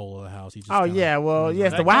of the a-hole of the house. He just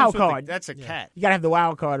it's the wild card. That's a cat. You gotta have the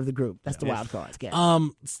wild card of the group. That's the wild card.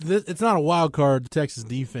 It's not a wild card. The Texas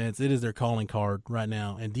defense. It is their calling card right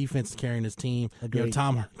now, and defense is carrying this team. Agreed.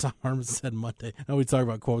 Tom Herman said Monday. I know we talk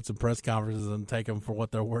about quotes in press conferences and take them for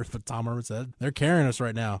what they're worth, but Tom Herman said they're carrying us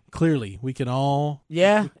right now. Clearly, we can all.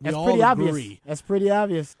 Yeah, that's pretty obvious. Agree. That's pretty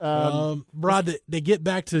obvious. Rod, they get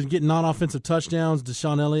back to getting non-offensive touchdowns.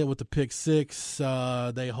 Deshaun Elliott with the pick 6.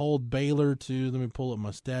 They hold Baylor to. Let me pull up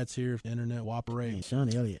my stats here. If the internet will operate.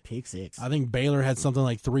 Deshaun Elliott pick 6. I think Baylor had something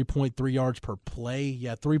like 3.3 yards per play.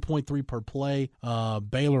 Yeah, 3.3 per play.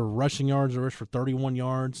 Baylor rushing yards rushed for 31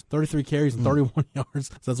 yards, 33 carries and 31 yards.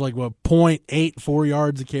 So that's like 0.84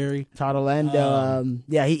 yards a carry. Todd Orlando,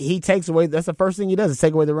 he takes away. That's the first thing he does is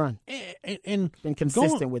take away the run. And been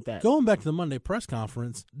consistent with that. Going back to the Monday press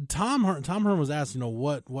conference, Tom Herman was asked,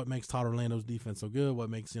 what makes Todd Orlando's defense so good? What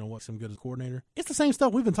makes him good as coordinator? It's the same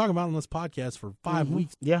stuff we've been talking about on this podcast for 5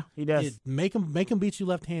 weeks. Yeah, he does. Make them beat you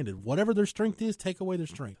left-handed. Whatever their strength is, take away their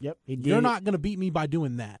strength. Yep, he did. You're not going to beat me by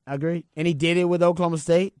doing that. I agree. And he did it with Oklahoma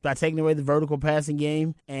State by taking away the vertical passing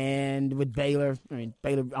game, and with Baylor. I mean,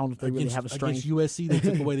 Baylor, I don't know if they really have a strength. Against USC, they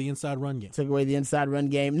took away the inside run game. Took away the inside run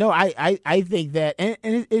game. No, I think that, and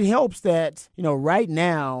it helps that, right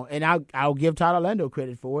now, and I'll give Todd Orlando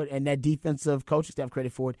credit for it, and that defensive coaching staff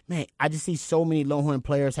credit for it. Man, I just see so many Longhorn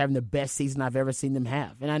players having the best season I've ever seen them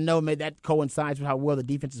have. And I know maybe that coincides with how well the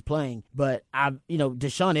defense is playing, but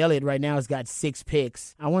Deshaun Elliott right now has got 6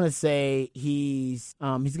 picks. I want to say he's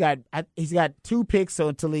got 2 picks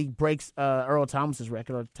until he breaks Earl Thomas's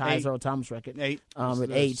record or ties Earl Thomas' record. 8.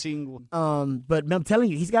 At 8. But I'm telling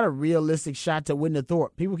you, he's got a realistic shot to win the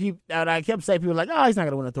Thorpe. I kept saying, people were like, oh, he's not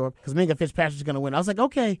going to win the Thorpe because Minka Fitzpatrick's going to win. I was like,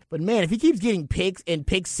 okay, but man, if he keeps getting picks and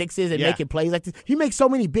pick sixes and making plays like this, he makes so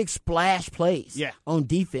many big splash plays on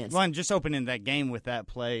defense. Well, and just opening that game with that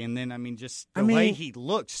play, and then just the way he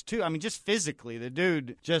looks too. I mean, just physically, the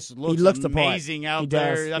dude just looks amazing out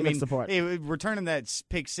there. He looks the part. Returning that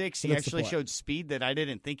pick 6, he actually showed speed that I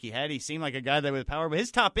didn't think he had. He seemed like a guy that with power, but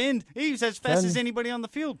his top end, he was as fast as anybody on the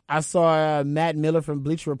field. I saw Matt Miller from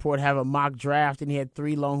Bleacher Report have a mock draft, and he had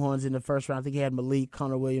 3 Longhorns in the first round. I think he had Malik,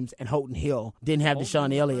 Connor Williams, and Houghton Hill. Didn't have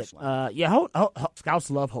Deshaun Elliott.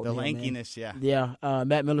 Scouts love Houghton Hill. The lankiness, man. Yeah.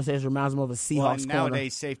 Matt Miller says reminds him of a Seahawks corner.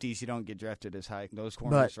 Nowadays, safeties, you don't get drafted as high. Those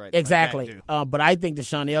corners, right? Exactly. But I think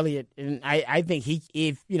Deshaun Elliott, and I think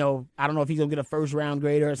I don't know if he's going to get a first-round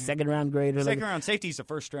grade or a second-round grade. Second-round safety's a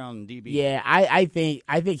first-round DB. Yeah, I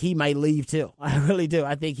think he might leave, too. I really do.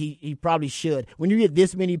 I think he probably should. When you get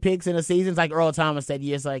this many picks in a season, it's like Earl Thomas that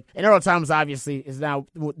year. And Earl Thomas obviously is now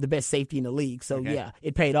the best safety in the league. So,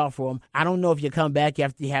 it paid off for him. I don't know if you come back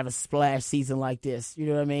after you have a splash season like this. You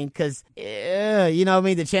know what I mean? Because,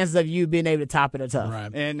 the chances of you being able to top it are tough.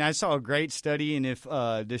 Right. And I saw a great study, and if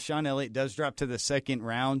Deshaun Elliott does drop to the second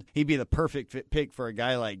round, he'd be the perfect pick for a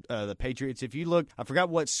guy like the Patriots. If you look, I forgot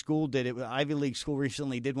what school did it. Ivy League school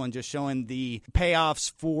recently did one just showing the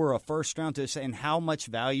payoffs for a first round and how much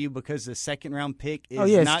value, because the second round pick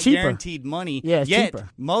is not cheaper. Guaranteed money. Yeah, it's cheaper.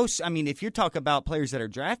 If you talk about players that are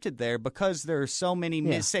drafted there, because there are so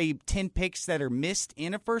many, say 10 picks that are missed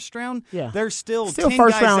in a first round, there's still 10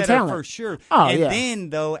 first guys round that talent. are for sure. Then,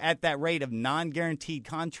 though, at that rate of non-guaranteed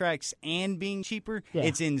contracts and being cheaper,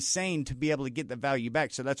 it's insane to be able to get the value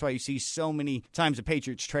back. So that's why you see so many times the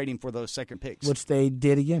Patriots trading for those second picks. Which they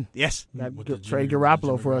did again. Yes. Trade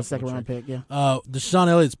Garoppolo for a second-round pick, Deshaun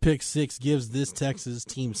Elliott's pick 6 gives this Texas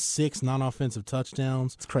team 6 non-offensive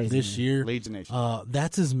touchdowns this year. Leads the nation.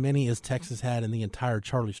 That's as many as Texas had in the entire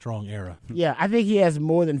Charlie Strong era. Yeah, I think he has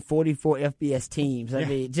more than 44 FBS teams. I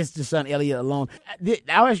mean, just Deshaun Elliott alone.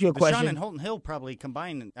 I'll ask you a question. Deshaun and Houghton Hill probably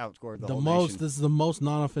combined outscored the whole most. nation. This is the most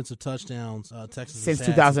non-offensive touchdowns Texas since has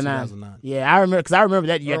had 2009. Since 2009. Yeah, I remember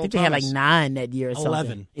that year. Earl I think they had like 9 that year or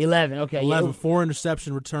something. 11. Okay. 11. 4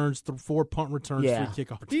 interception returns, 4 punt returns, 3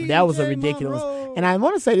 kickoff returns. That was a ridiculous. And I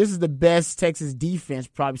want to say this is the best Texas defense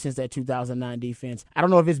probably since that 2009 defense. I don't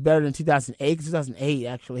know if it's better than 2008, because 2008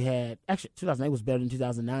 actually 2008 was better than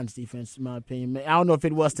 2009's defense, in my opinion. I don't know if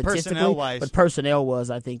it was statistically, personnel-wise. But personnel-wise,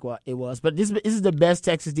 I think what it was. But this is the best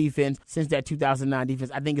Texas defense since that 2009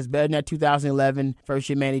 defense. I think it's better than that 2011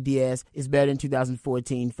 first-year Manny Diaz is better than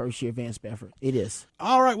 2014 first-year Vance Bedford. It is.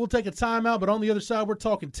 All right, we'll take a timeout, but on the other side, we're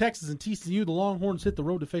talking Texas and TCU. The Longhorns hit the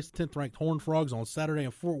road to face the 10th-ranked Horned Frogs on Saturday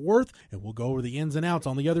in Fort Worth, and we'll go over the ins and outs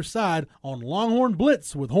on the other side on Longhorn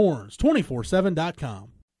Blitz with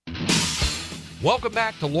Horns247.com. Welcome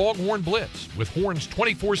back to Longhorn Blitz with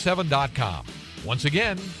Horns247.com. Once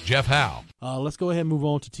again, Jeff Howe. Let's go ahead and move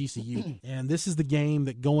on to TCU. And this is the game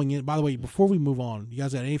that going in. By the way, before we move on, you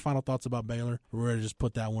guys got any final thoughts about Baylor? We're ready to just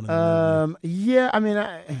put that one in the Yeah, I mean,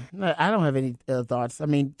 I don't have any thoughts. I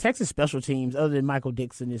mean, Texas special teams, other than Michael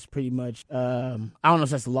Dixon, is pretty much, I don't know if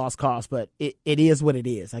that's a lost cause, but it is what it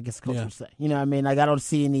is, I guess the coach would say. You know what I mean? Like, I don't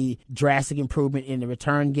see any drastic improvement in the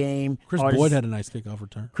return game. Chris Boyd had a nice kickoff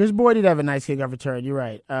return. Chris Boyd did have a nice kickoff return, you're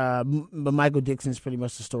right. But Michael Dixon's pretty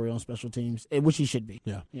much the story on special teams, which he should be.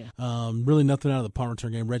 Yeah. Really nothing out of the punt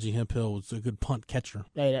return game. Reggie Hemphill was a good punt catcher.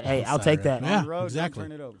 Hey, I'll take that. Yeah, road, exactly.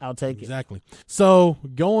 turn it over. I'll take it. Exactly. So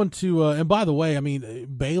going to and by the way, I mean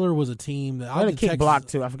Baylor was a team that I had a kick block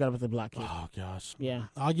too. I forgot about the block kick. Oh gosh. Yeah.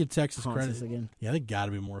 I'll give Texas credit again. Yeah, they got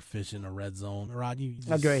to be more efficient in the red zone. Rod, you just...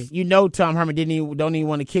 Agree. You know, Tom Herman don't even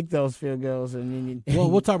want to kick those field goals, and well,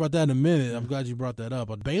 we'll talk about that in a minute. I'm glad you brought that up.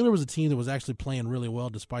 But Baylor was a team that was actually playing really well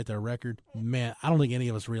despite their record. Man, I don't think any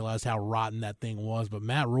of us realized how rotten that thing was. But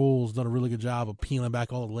Matt Rule's done a really good job of peeling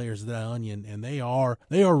back all the layers of that onion, and they are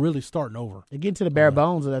really starting over. They're getting to the bare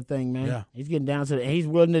bones of that thing, man. Yeah. He's getting down to it. He's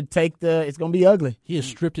willing to take it's going to be ugly. He has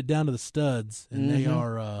stripped it down to the studs, and they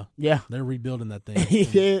are they're rebuilding that thing.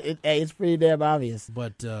 It's pretty damn obvious.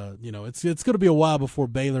 But it's going to be a while before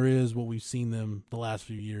Baylor is what we've seen them the last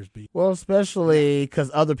few years be. Well, especially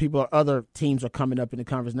because other teams are coming up in the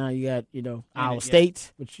conference now. You got Iowa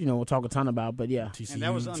State, which we'll talk a ton about. But yeah, TCU, and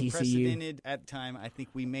that was unprecedented at the time. I think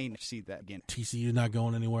we may see that again. TCU not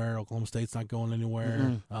going anywhere. Oklahoma State's not going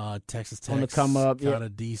anywhere. Texas Tech on the come up, kind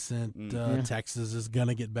of decent. Texas is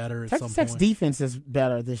gonna get better at some point. Tech's defense is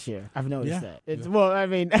better this year. I've noticed that. Well, I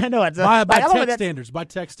mean, I know it's by Tech standards. By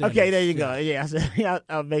Tech standards. Okay, there you go. Yeah,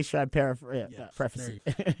 I'll make sure I preface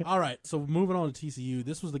it. All right, so moving on to TCU.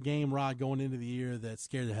 This was the game, Rod, going into the year that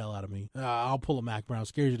scared the hell out of me. I'll pull a Mac Brown.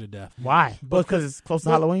 Scares you to death. Why? Because it's close to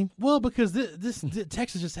Halloween? Well, because this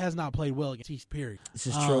Texas just has not played well against East, period. This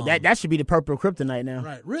is true. That should be the purple kryptonite now.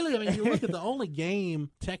 Right. Really, I mean, you look at the only game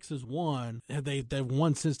Texas won, they've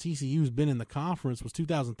won since TCU's been in the conference, was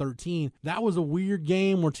 2013. That was a weird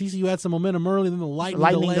game where TCU had some momentum early, then the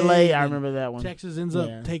lightning delay. I remember that one. Texas ends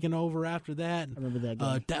up taking over after that. I remember that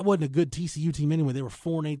game. That wasn't a good TCU team anyway. They were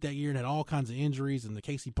 4-8 that year and had all kinds of injuries, and the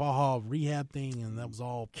Casey Paha rehab thing, and that was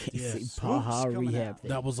all. Casey Paha rehab thing.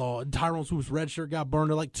 That was all. Tyrone Swoop's red shirt got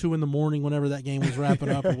burned at like 2 a.m. whenever that game was wrapping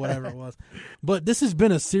up or whatever it was. But this has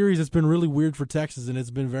been a series that's been really weird for Texas, and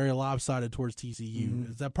it's been very lopsided towards TCU.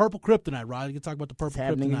 It's that purple kryptonite, right? You can talk about the purple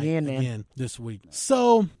kryptonite again this week.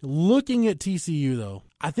 So, looking at TCU, though,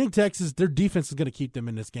 I think Texas, their defense is going to keep them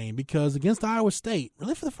in this game because against Iowa State,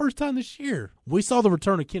 really for the first time this year, we saw the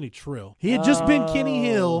return of Kenny Trill. He had just been Kenny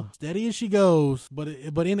Hill, steady as she goes, but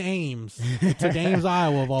in Ames. It took Ames,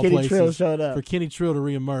 Iowa, of all Kenny places, Trill showed up. for Kenny Trill to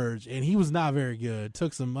reemerge, and he was not very good.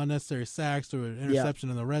 Took some unnecessary sacks to an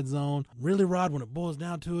interception in the red zone. Really, Rod, when it boils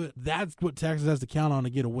down to it, that's what Texas has to count on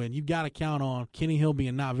to get a win. You've got to count on Kenny Hill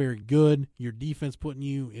being not very good, your defense putting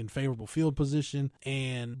you in favorable field position,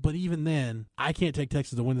 but even then, I can't take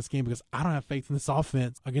Texas to win this game because I don't have faith in this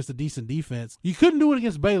offense against a decent defense. You couldn't do it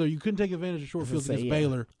against Baylor. You couldn't take advantage of short fields against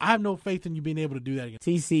Baylor. I have no faith in you being able to do that against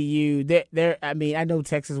TCU. I mean, I know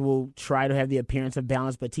Texas will try to have the appearance of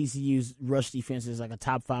balance, but TCU's rush defense is like a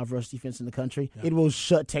top 5 rush defense in the country. Yeah. It will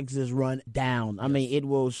shut Texas' run down. I mean, it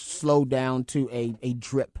will slow down to a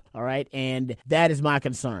drip. All right, and that is my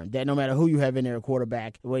concern, that no matter who you have in there at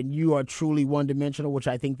quarterback, when you are truly one-dimensional, which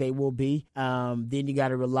I think they will be, then you got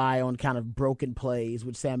to rely on kind of broken plays,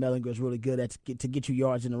 which Sam Ehlinger is really good at to get you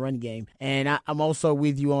yards in the run game. And I'm also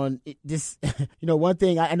with you on this. One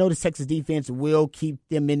thing, I know the Texas defense will keep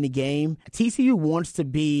them in the game. TCU wants to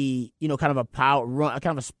be, kind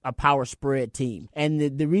of a power spread team.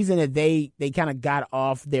 And the reason that they kind of got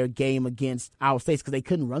off their game against Iowa State is because they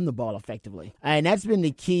couldn't run the ball effectively. And that's been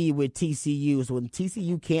the key with TCU is when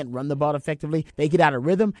TCU can't run the ball effectively, they get out of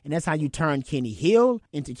rhythm, and that's how you turn Kenny Hill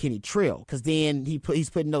into Kenny Trill, because then he's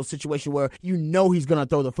put in those situations where he's going to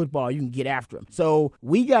throw the football, you can get after him. So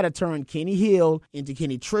we got to turn Kenny Hill into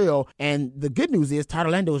Kenny Trill, and the good news is Todd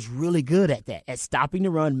Orlando is really good at that, at stopping the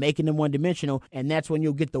run, making them one-dimensional, and that's when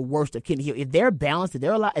you'll get the worst of Kenny Hill. If they're balanced, if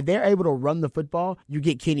they're able to run the football, you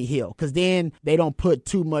get Kenny Hill, because then they don't put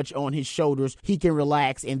too much on his shoulders. He can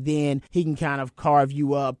relax, and then he can kind of carve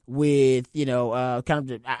you up up with,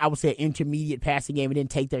 kind of, I would say, an intermediate passing game and then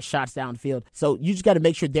take their shots downfield. So you just got to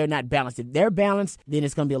make sure they're not balanced. If they're balanced, then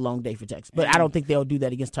it's going to be a long day for Texas. But I don't think they'll do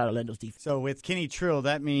that against Tyler Lando's defense. So with Kenny Trill,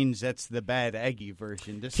 that means that's the bad Aggie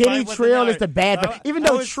version. Kenny Trill is the bad, even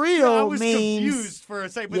though Trill means. I was confused for a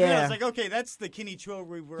second, but then I was like, okay, that's the Kenny Trill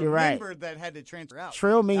we remember that had to transfer out.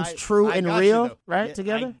 Trill means true and real, right? Yeah,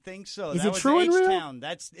 together? I think so. Is that it true and real? H-Town.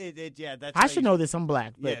 That's it. Yeah, that's. I should know this. I'm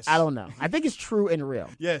black, but yes. I don't know. I think it's true and real.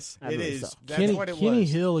 Yes, it is. So. That's what it was. Kenny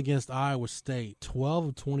Hill against Iowa State, 12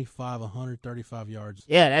 of 25, 135 yards.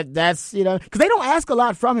 Yeah, that's because they don't ask a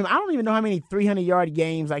lot from him. I don't even know how many 300-yard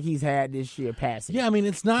games like he's had this year passing. Yeah, I mean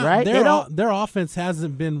it's not right. Their offense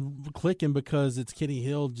hasn't been clicking because it's Kenny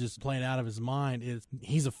Hill just playing out of his mind.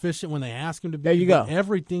 He's efficient when they ask him to be. There you go.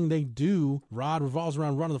 Everything they do, Rod, revolves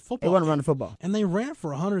around running the football. They want to run the football, and they ran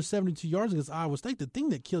for 172 yards against Iowa State. The thing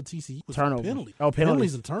that killed TCU was turnovers.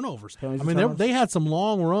 Penalties and turnovers. They had some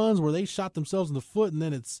long runs where they shot themselves in the foot, and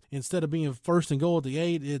then it's instead of being first and goal at the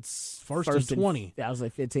 8, it's first and 20. That was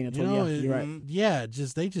like 15 or 20. You're right. Yeah,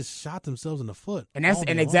 they just shot themselves in the foot. And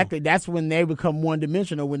that's when they become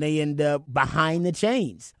one-dimensional, when they end up behind the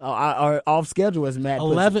chains or off schedule, as Matt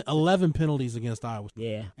puts it. 11 penalties against Iowa.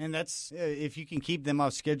 Yeah. And that's if you can keep them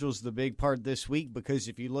off schedule is the big part this week, because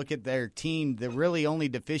if you look at their team, the really only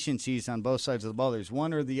deficiencies on both sides of the ball, there's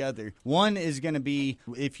one or the other. One is going to be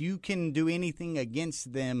if you can do anything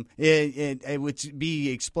against them, it would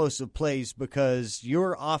be explosive plays, because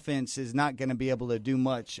your offense is not going to be able to do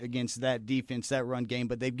much against that defense, that run game.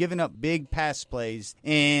 But they've given up big pass plays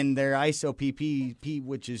in their ISO PPP,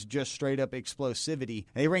 which is just straight up explosivity.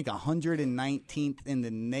 They rank 119th in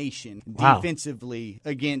the nation defensively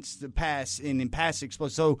against the pass and in pass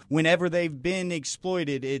explosive. So whenever they've been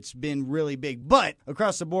exploited, it's been really big. But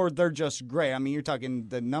across the board, they're just great. I mean, you're talking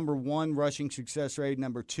the number 1 rushing success rate,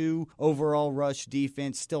 number 2 overall rush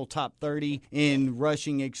defense, still top 30 in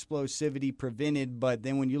rushing explosivity prevented. But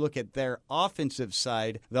then when you look at their offensive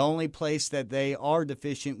side, the only place that they are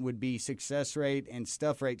deficient would be success rate and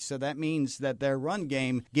stuff rate. So that means that their run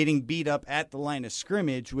game getting beat up at the line of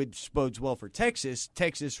scrimmage, which bodes well for Texas.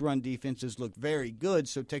 Texas run defenses look very good,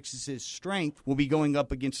 so Texas's strength will be going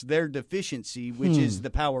up against their deficiency, which is the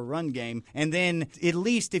power run game. And then at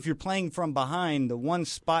least if you're playing from behind, the one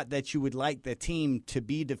spot that you would like the team to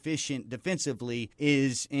be deficient defensively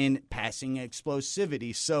is in passing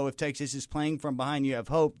explosivity. So if Texas is playing from behind, you have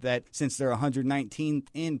hope that since they're 119th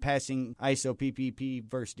in passing ISO PPP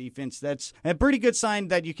versus defense, that's a pretty good sign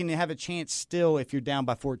that you can have a chance still if you're down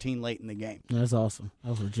by 14 late in the game. That's awesome.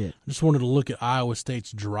 That was legit. I just wanted to look at Iowa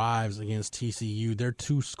State's drives against TCU. Their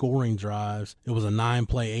 2 scoring drives, it was a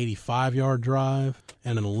 9-play 85-yard drive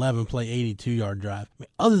and an 11-play 82-yard drive. I mean,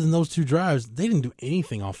 other than those 2 drives, they didn't do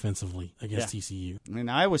anything offensively against TCU. I mean,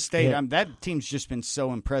 Iowa State, that team's just been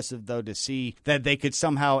so impressive, though, to see that they could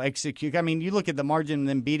somehow execute. I mean, you look at the margin of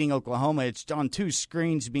them beating Oklahoma, it's on 2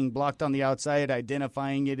 screens being blocked on the outside,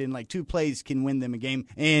 identifying it, and like 2 plays can win them a game.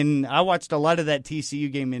 And I watched a lot of that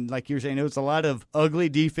TCU game, and like you're saying, it was a lot of ugly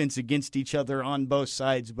defense against each other on both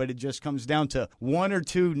sides, but it just comes down to 1 or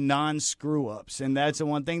 2 non-screw-ups, and that's the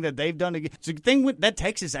one thing that they've done. It's a thing that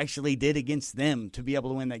Texas actually did against them to be able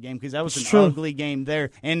to win that game, because that was an ugly game there.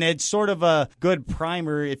 And it's sort of a good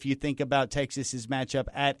primer if you think about Texas's matchup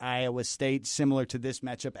at Iowa State, similar to this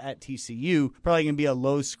matchup at TCU. Probably going to be a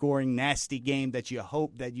low-scoring, nasty game that you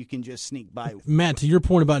hope that you can just sneak by with. Matt, to your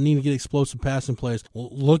point about needing to get explosive passing plays,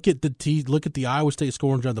 look at the Iowa State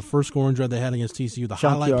scoring drive, the first scoring drive they had against TCU. The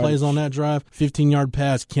highlight plays on that drive: 15-yard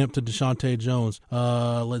pass, Kemp to Deshaunte Jones.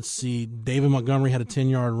 Let's see, David Montgomery had a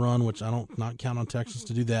 10-yard run, which I don't not count on Texas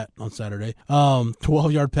to do that on Saturday.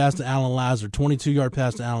 12-yard pass to Alan Lazard, 22-yard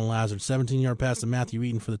pass to Alan Lazard, 17-yard pass to Matthew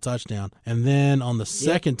Eaton for the touchdown. And then on the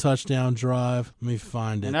second touchdown drive, let me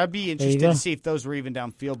find it. And I'd be interested to see if those were even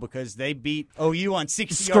downfield, because they beat OU on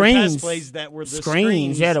 60-yard pass plays that were the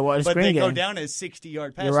screens. Yeah, but they go down as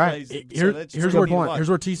 60-yard pass plays. Here's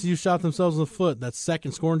where TCU shot themselves in the foot. That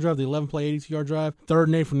second scoring drive, the 11-play 82-yard drive, 3rd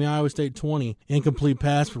and 8 from the Iowa State 20. Incomplete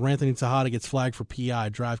pass for Anthony Tejada, gets flagged for PI.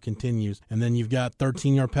 Drive continues. And then you've got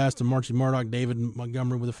 13-yard pass to Marcy Murdoch, David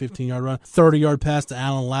Montgomery with a 15-yard run, 30-yard pass to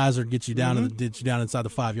Alan Lazard, gets you down inside the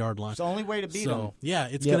 5-yard line. It's the only way to beat them. Yeah,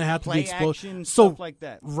 it's going to have to be explosive. Stuff like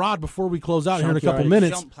that. Rod, before we close out here in a couple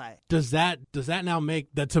minutes, does that now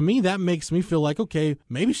make that, to me, that makes me feel like, okay,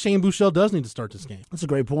 maybe Shane Buechele does need to start this game. That's a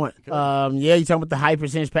great point. You're talking about the high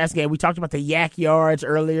percentage passing game. We talked about the yak yards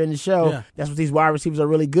earlier in the show. Yeah. That's what these wide receivers are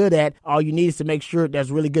really good at. All you need is to make sure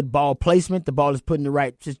there's really good ball placement. The ball is put in the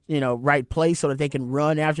right place so that they can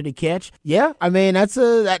run after the catch. Yeah, I mean, that's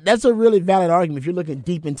a really valid argument if you're looking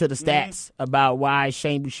deep into the stats about why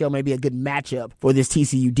Shane Buechele may be a good match matchup for this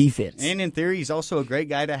TCU defense. And in theory, he's also a great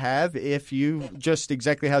guy to have if you just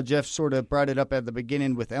exactly how Jeff sort of brought it up at the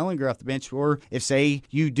beginning with Ehlinger off the bench, or if, say,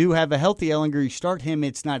 you do have a healthy Ehlinger, you start him,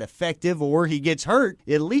 it's not effective, or he gets hurt,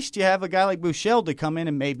 at least you have a guy like Buechele to come in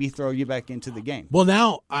and maybe throw you back into the game. Well,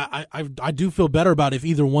 now I do feel better about if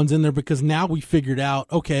either one's in there, because now we figured out,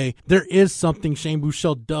 okay, there is something Shane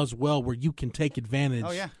Buechele does well where you can take advantage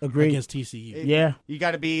against TCU. You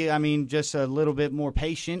got to be, just a little bit more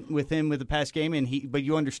patient with him with the pass game, but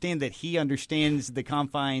you understand that he understands the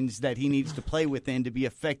confines that he needs to play within to be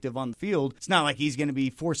effective on the field. It's not like he's going to be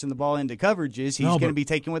forcing the ball into coverages. He's going to be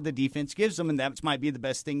taking what the defense gives him, and that might be the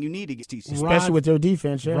best thing you need against TCU. Especially with their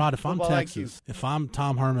defense, Rod, if I'm Texas, if I'm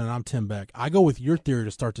Tom Herman and I'm Tim Beck, I go with your theory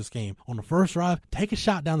to start this game. On the first drive, take a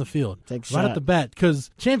shot down the field. Right at the bat, because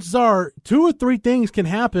chances are 2 or 3 things can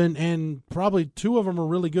happen, and probably 2 of them are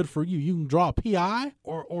really good for you. You can draw a PI,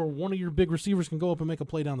 or one of your big receivers can go up and make a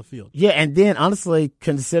play down the field. Yeah, and then honestly,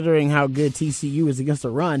 considering how good TCU is against the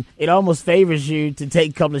run, it almost favors you to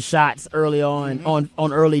take a couple of shots early on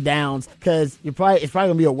early downs, because it's probably going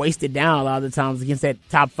to be a wasted down a lot of the times against that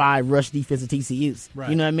top 5 rush defense of TCU's. Right.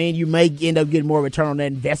 You know what I mean? You may end up getting more return on that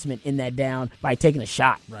investment in that down by taking a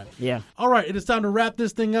shot. Right. Yeah. All right, it is time to wrap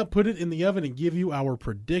this thing up, put it in the oven, and give you our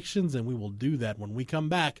predictions, and we will do that when we come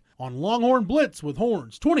back on Longhorn Blitz with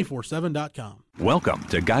Horns247.com. Welcome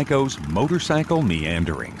to Geico's Motorcycle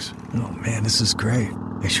Meanderings. Oh, man, this is great.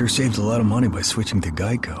 I sure saved a lot of money by switching to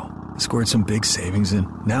Geico. I scored some big savings, and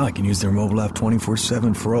now I can use their mobile app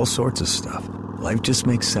 24/7 for all sorts of stuff. Life just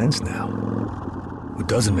makes sense now. What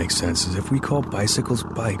doesn't make sense is if we call bicycles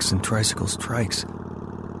bikes and tricycles trikes,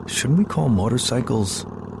 shouldn't we call motorcycles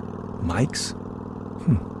Mikes?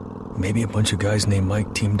 Maybe a bunch of guys named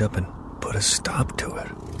Mike teamed up and put a stop to it.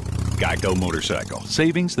 Geico Motorcycle.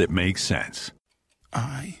 Savings that make sense.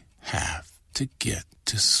 I have to get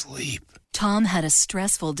to sleep. Tom had a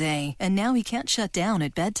stressful day, and now he can't shut down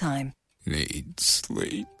at bedtime. Need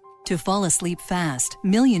sleep. To fall asleep fast,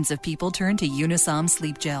 millions of people turn to Unisom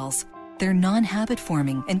sleep gels. They're non-habit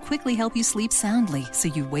forming and quickly help you sleep soundly so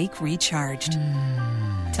you wake recharged.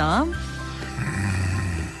 Tom?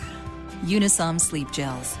 Unisom sleep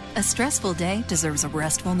gels. A stressful day deserves a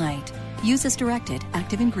restful night. Use as directed.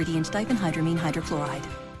 Active ingredient diphenhydramine hydrochloride.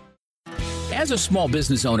 As a small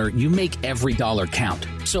business owner, you make every dollar count.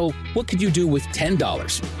 So what could you do with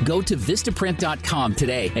 $10? Go to Vistaprint.com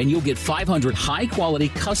today and you'll get 500 high-quality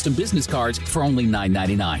custom business cards for only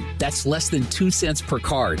 $9.99. That's less than 2 cents per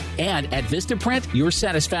card. And at Vistaprint, your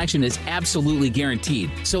satisfaction is absolutely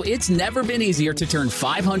guaranteed. So it's never been easier to turn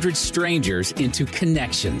 500 strangers into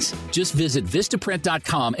connections. Just visit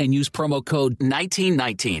Vistaprint.com and use promo code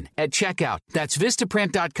 1919 at checkout. That's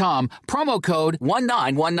Vistaprint.com, promo code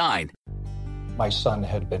 1919. My son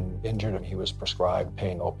had been injured and he was prescribed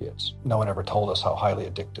pain opiates. No one ever told us how highly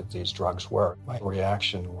addicted these drugs were. My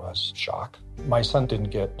reaction was shock. My son didn't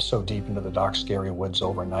get so deep into the dark, scary woods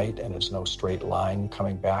overnight, and it's no straight line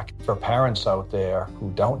coming back. For parents out there who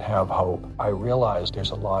don't have hope, I realize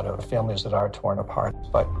there's a lot of families that are torn apart,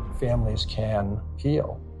 but families can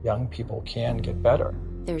heal. Young people can get better.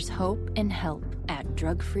 There's hope and help at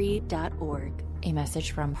drugfree.org. A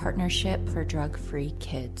message from Partnership for Drug-Free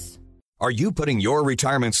Kids. Are you putting your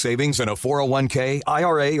retirement savings in a 401k,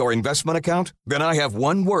 IRA, or investment account? Then I have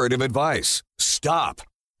one word of advice. Stop.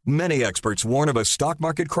 Many experts warn of a stock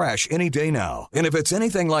market crash any day now. And if it's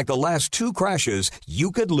anything like the last 2 crashes, you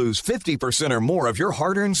could lose 50% or more of your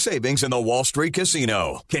hard-earned savings in the Wall Street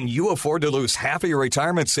casino. Can you afford to lose half of your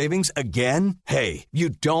retirement savings again? Hey, you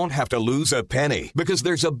don't have to lose a penny, because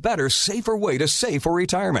there's a better, safer way to save for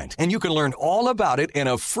retirement. And you can learn all about it in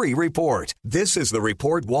a free report. This is the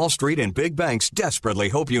report Wall Street and big banks desperately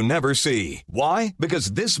hope you never see. Why?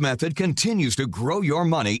 Because this method continues to grow your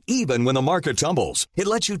money even when the market tumbles. It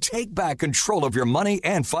lets you take back control of your money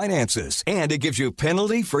and finances, and it gives you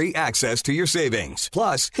penalty-free access to your savings.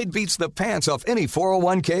 Plus, it beats the pants off any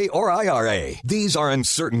 401k or IRA. These are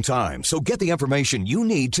uncertain times, so get the information you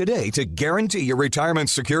need today to guarantee your retirement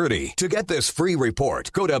security. To get this free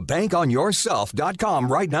report, go to bankonyourself.com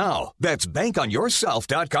right now. That's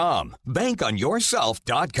bankonyourself.com.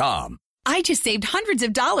 bankonyourself.com. I just saved hundreds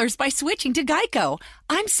of dollars by switching to Geico.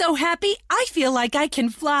 I'm so happy, I feel like I can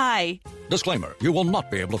fly. Disclaimer, you will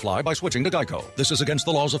not be able to fly by switching to Geico. This is against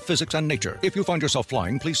the laws of physics and nature. If you find yourself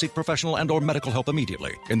flying, please seek professional and or medical help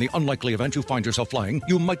immediately. In the unlikely event you find yourself flying,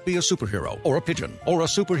 you might be a superhero, or a pigeon, or a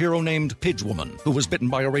superhero named Pidgewoman, who was bitten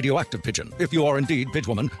by a radioactive pigeon. If you are indeed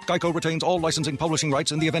Pidgewoman, Geico retains all licensing publishing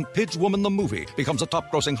rights in the event Pidgewoman the movie becomes a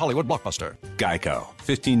top-grossing Hollywood blockbuster. Geico.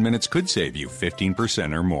 15 minutes could save you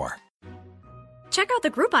 15% or more. Check out the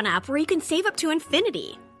Groupon app where you can save up to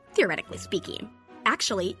infinity. theoretically speaking.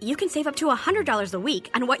 Actually, you can save up to $100 a week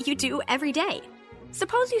on what you do every day.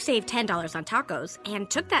 Suppose you save $10 on tacos and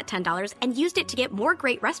took that $10 and used it to get more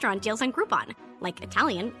great restaurant deals on Groupon, like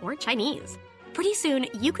Italian or Chinese. Pretty soon,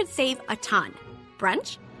 you could save a ton.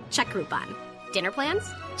 Brunch? Check Groupon. Dinner plans?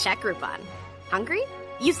 Check Groupon. Hungry?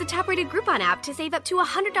 Use the top-rated Groupon app to save up to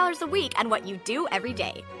 $100 a week on what you do every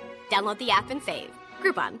day. Download the app and save.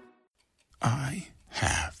 Groupon. I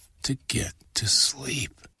have to get to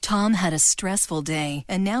sleep. Tom had a stressful day,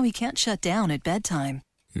 and now he can't shut down at bedtime.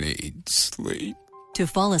 Need sleep. To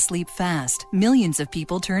fall asleep fast, millions of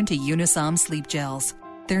people turn to Unisom sleep gels.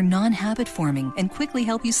 They're non-habit forming and quickly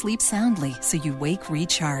help you sleep soundly so you wake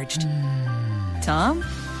recharged. Tom?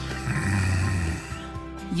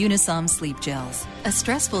 Unisom sleep gels. A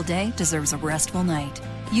stressful day deserves a restful night.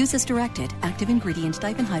 Use as directed. Active ingredient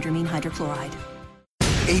diphenhydramine hydrochloride.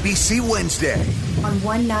 ABC Wednesday. On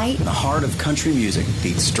one night, the heart of country music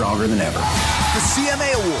beats stronger than ever. The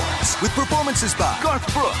CMA Awards with performances by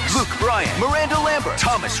Garth Brooks, Luke Bryan, Miranda Lambert,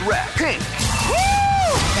 Thomas Rhett, Pink. Woo!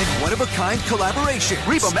 And one-of-a-kind collaboration.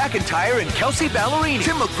 Reba McEntire and Kelsey Ballerini,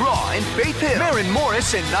 Tim McGraw and Faith Hill, Maren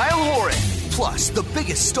Morris and Niall Horan. Plus, the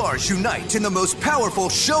biggest stars unite in the most powerful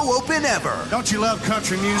show open ever. Don't you love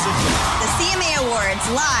country music? The CMA Awards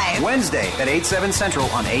live. Wednesday at 8/7 Central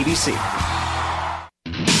on ABC.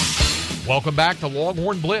 Welcome back to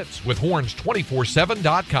Longhorn Blitz with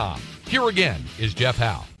horns247.com. Here again is Jeff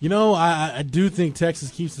Howe. You know, I do think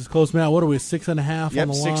Texas keeps this close. Man, what are we, 6.5 Yep, on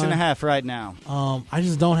the line? 6.5 right now. I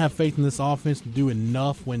just don't have faith in this offense to do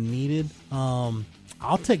enough when needed. I'll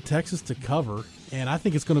take Texas to cover, and I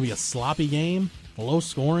think it's going to be a sloppy game, low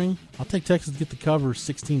scoring. I'll take Texas to get the cover,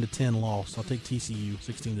 16-10 loss. I'll take TCU,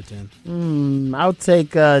 16-10. I'll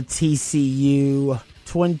take TCU,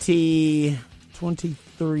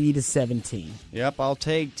 23-17. Yep, I'll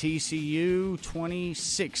take TCU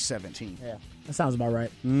 26-17. Yeah, that sounds about right.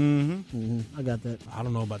 I got that. I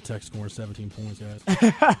don't know about Tech scoring 17 points, guys.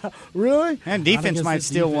 Really? And defense might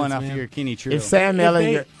steal one off of your Kenny True. If Sam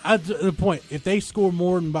Ehlinger, the point, if they score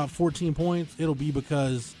more than about 14 points, it'll be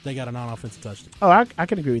because they got a non-offensive touchdown. Oh, I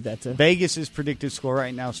can agree with that too. Vegas's predicted score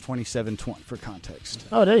right now is 27-20 for context.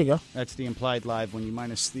 Oh, there you go. That's the implied live when you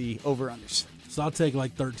minus the over-unders. So I'll take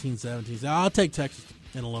like 13-17. I'll take Texas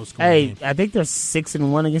in a low-scoring game. I think they're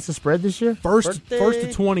 6-1 against the spread this year. First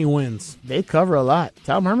to 20 wins. They cover a lot.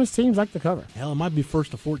 Tom Herman's teams like to cover. Hell, it might be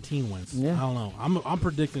first to 14 wins. Yeah. I don't know. I'm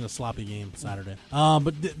predicting a sloppy game Saturday.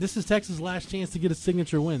 But this is Texas' last chance to get a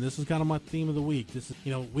signature win. This is kind of my theme of the week. This is,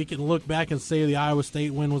 we can look back and say the Iowa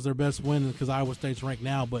State win was their best win because Iowa State's ranked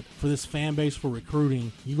now. But for this fan base, for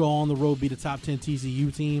recruiting, you go on the road, beat a top 10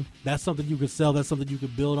 TCU team. That's something you could sell. That's something you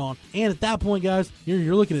could build on. And at that point, guys,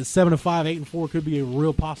 you're looking at 7-5, 8-4 could be a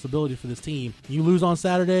real possibility for this team. You lose on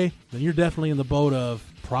Saturday, then you're definitely in the boat of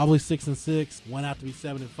probably 6-6. Went out to be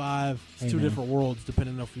 7-5. It's two different worlds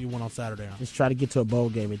depending on if you won on Saturday. Just try to get to a bowl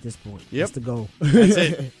game at this point. Yep. That's the goal. That's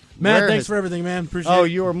it. Matt, thanks for everything, man. Appreciate it. Oh,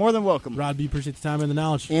 you are more than welcome. Rod B, appreciate the time and the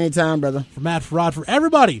knowledge. Anytime, brother. For Matt, for Rod, for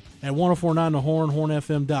everybody at 104.9 The Horn,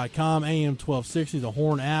 hornfm.com, AM 1260, The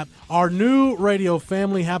Horn app. Our new radio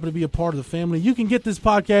family, happy to be a part of the family. You can get this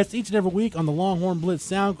podcast each and every week on the Longhorn Blitz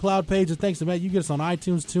SoundCloud page. And thanks to Matt, you get us on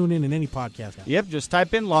iTunes, TuneIn, and any podcast app. Yep, just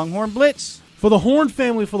type in Longhorn Blitz. For the Horn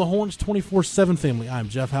family, for the Horns 24/7 family, I'm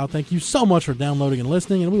Jeff Howe. Thank you so much for downloading and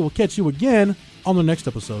listening, and we will catch you again on the next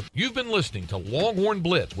episode. You've been listening to Longhorn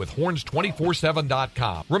Blitz with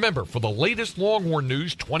horns247.com. Remember, for the latest Longhorn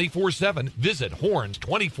news 24/7, visit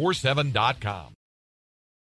horns247.com.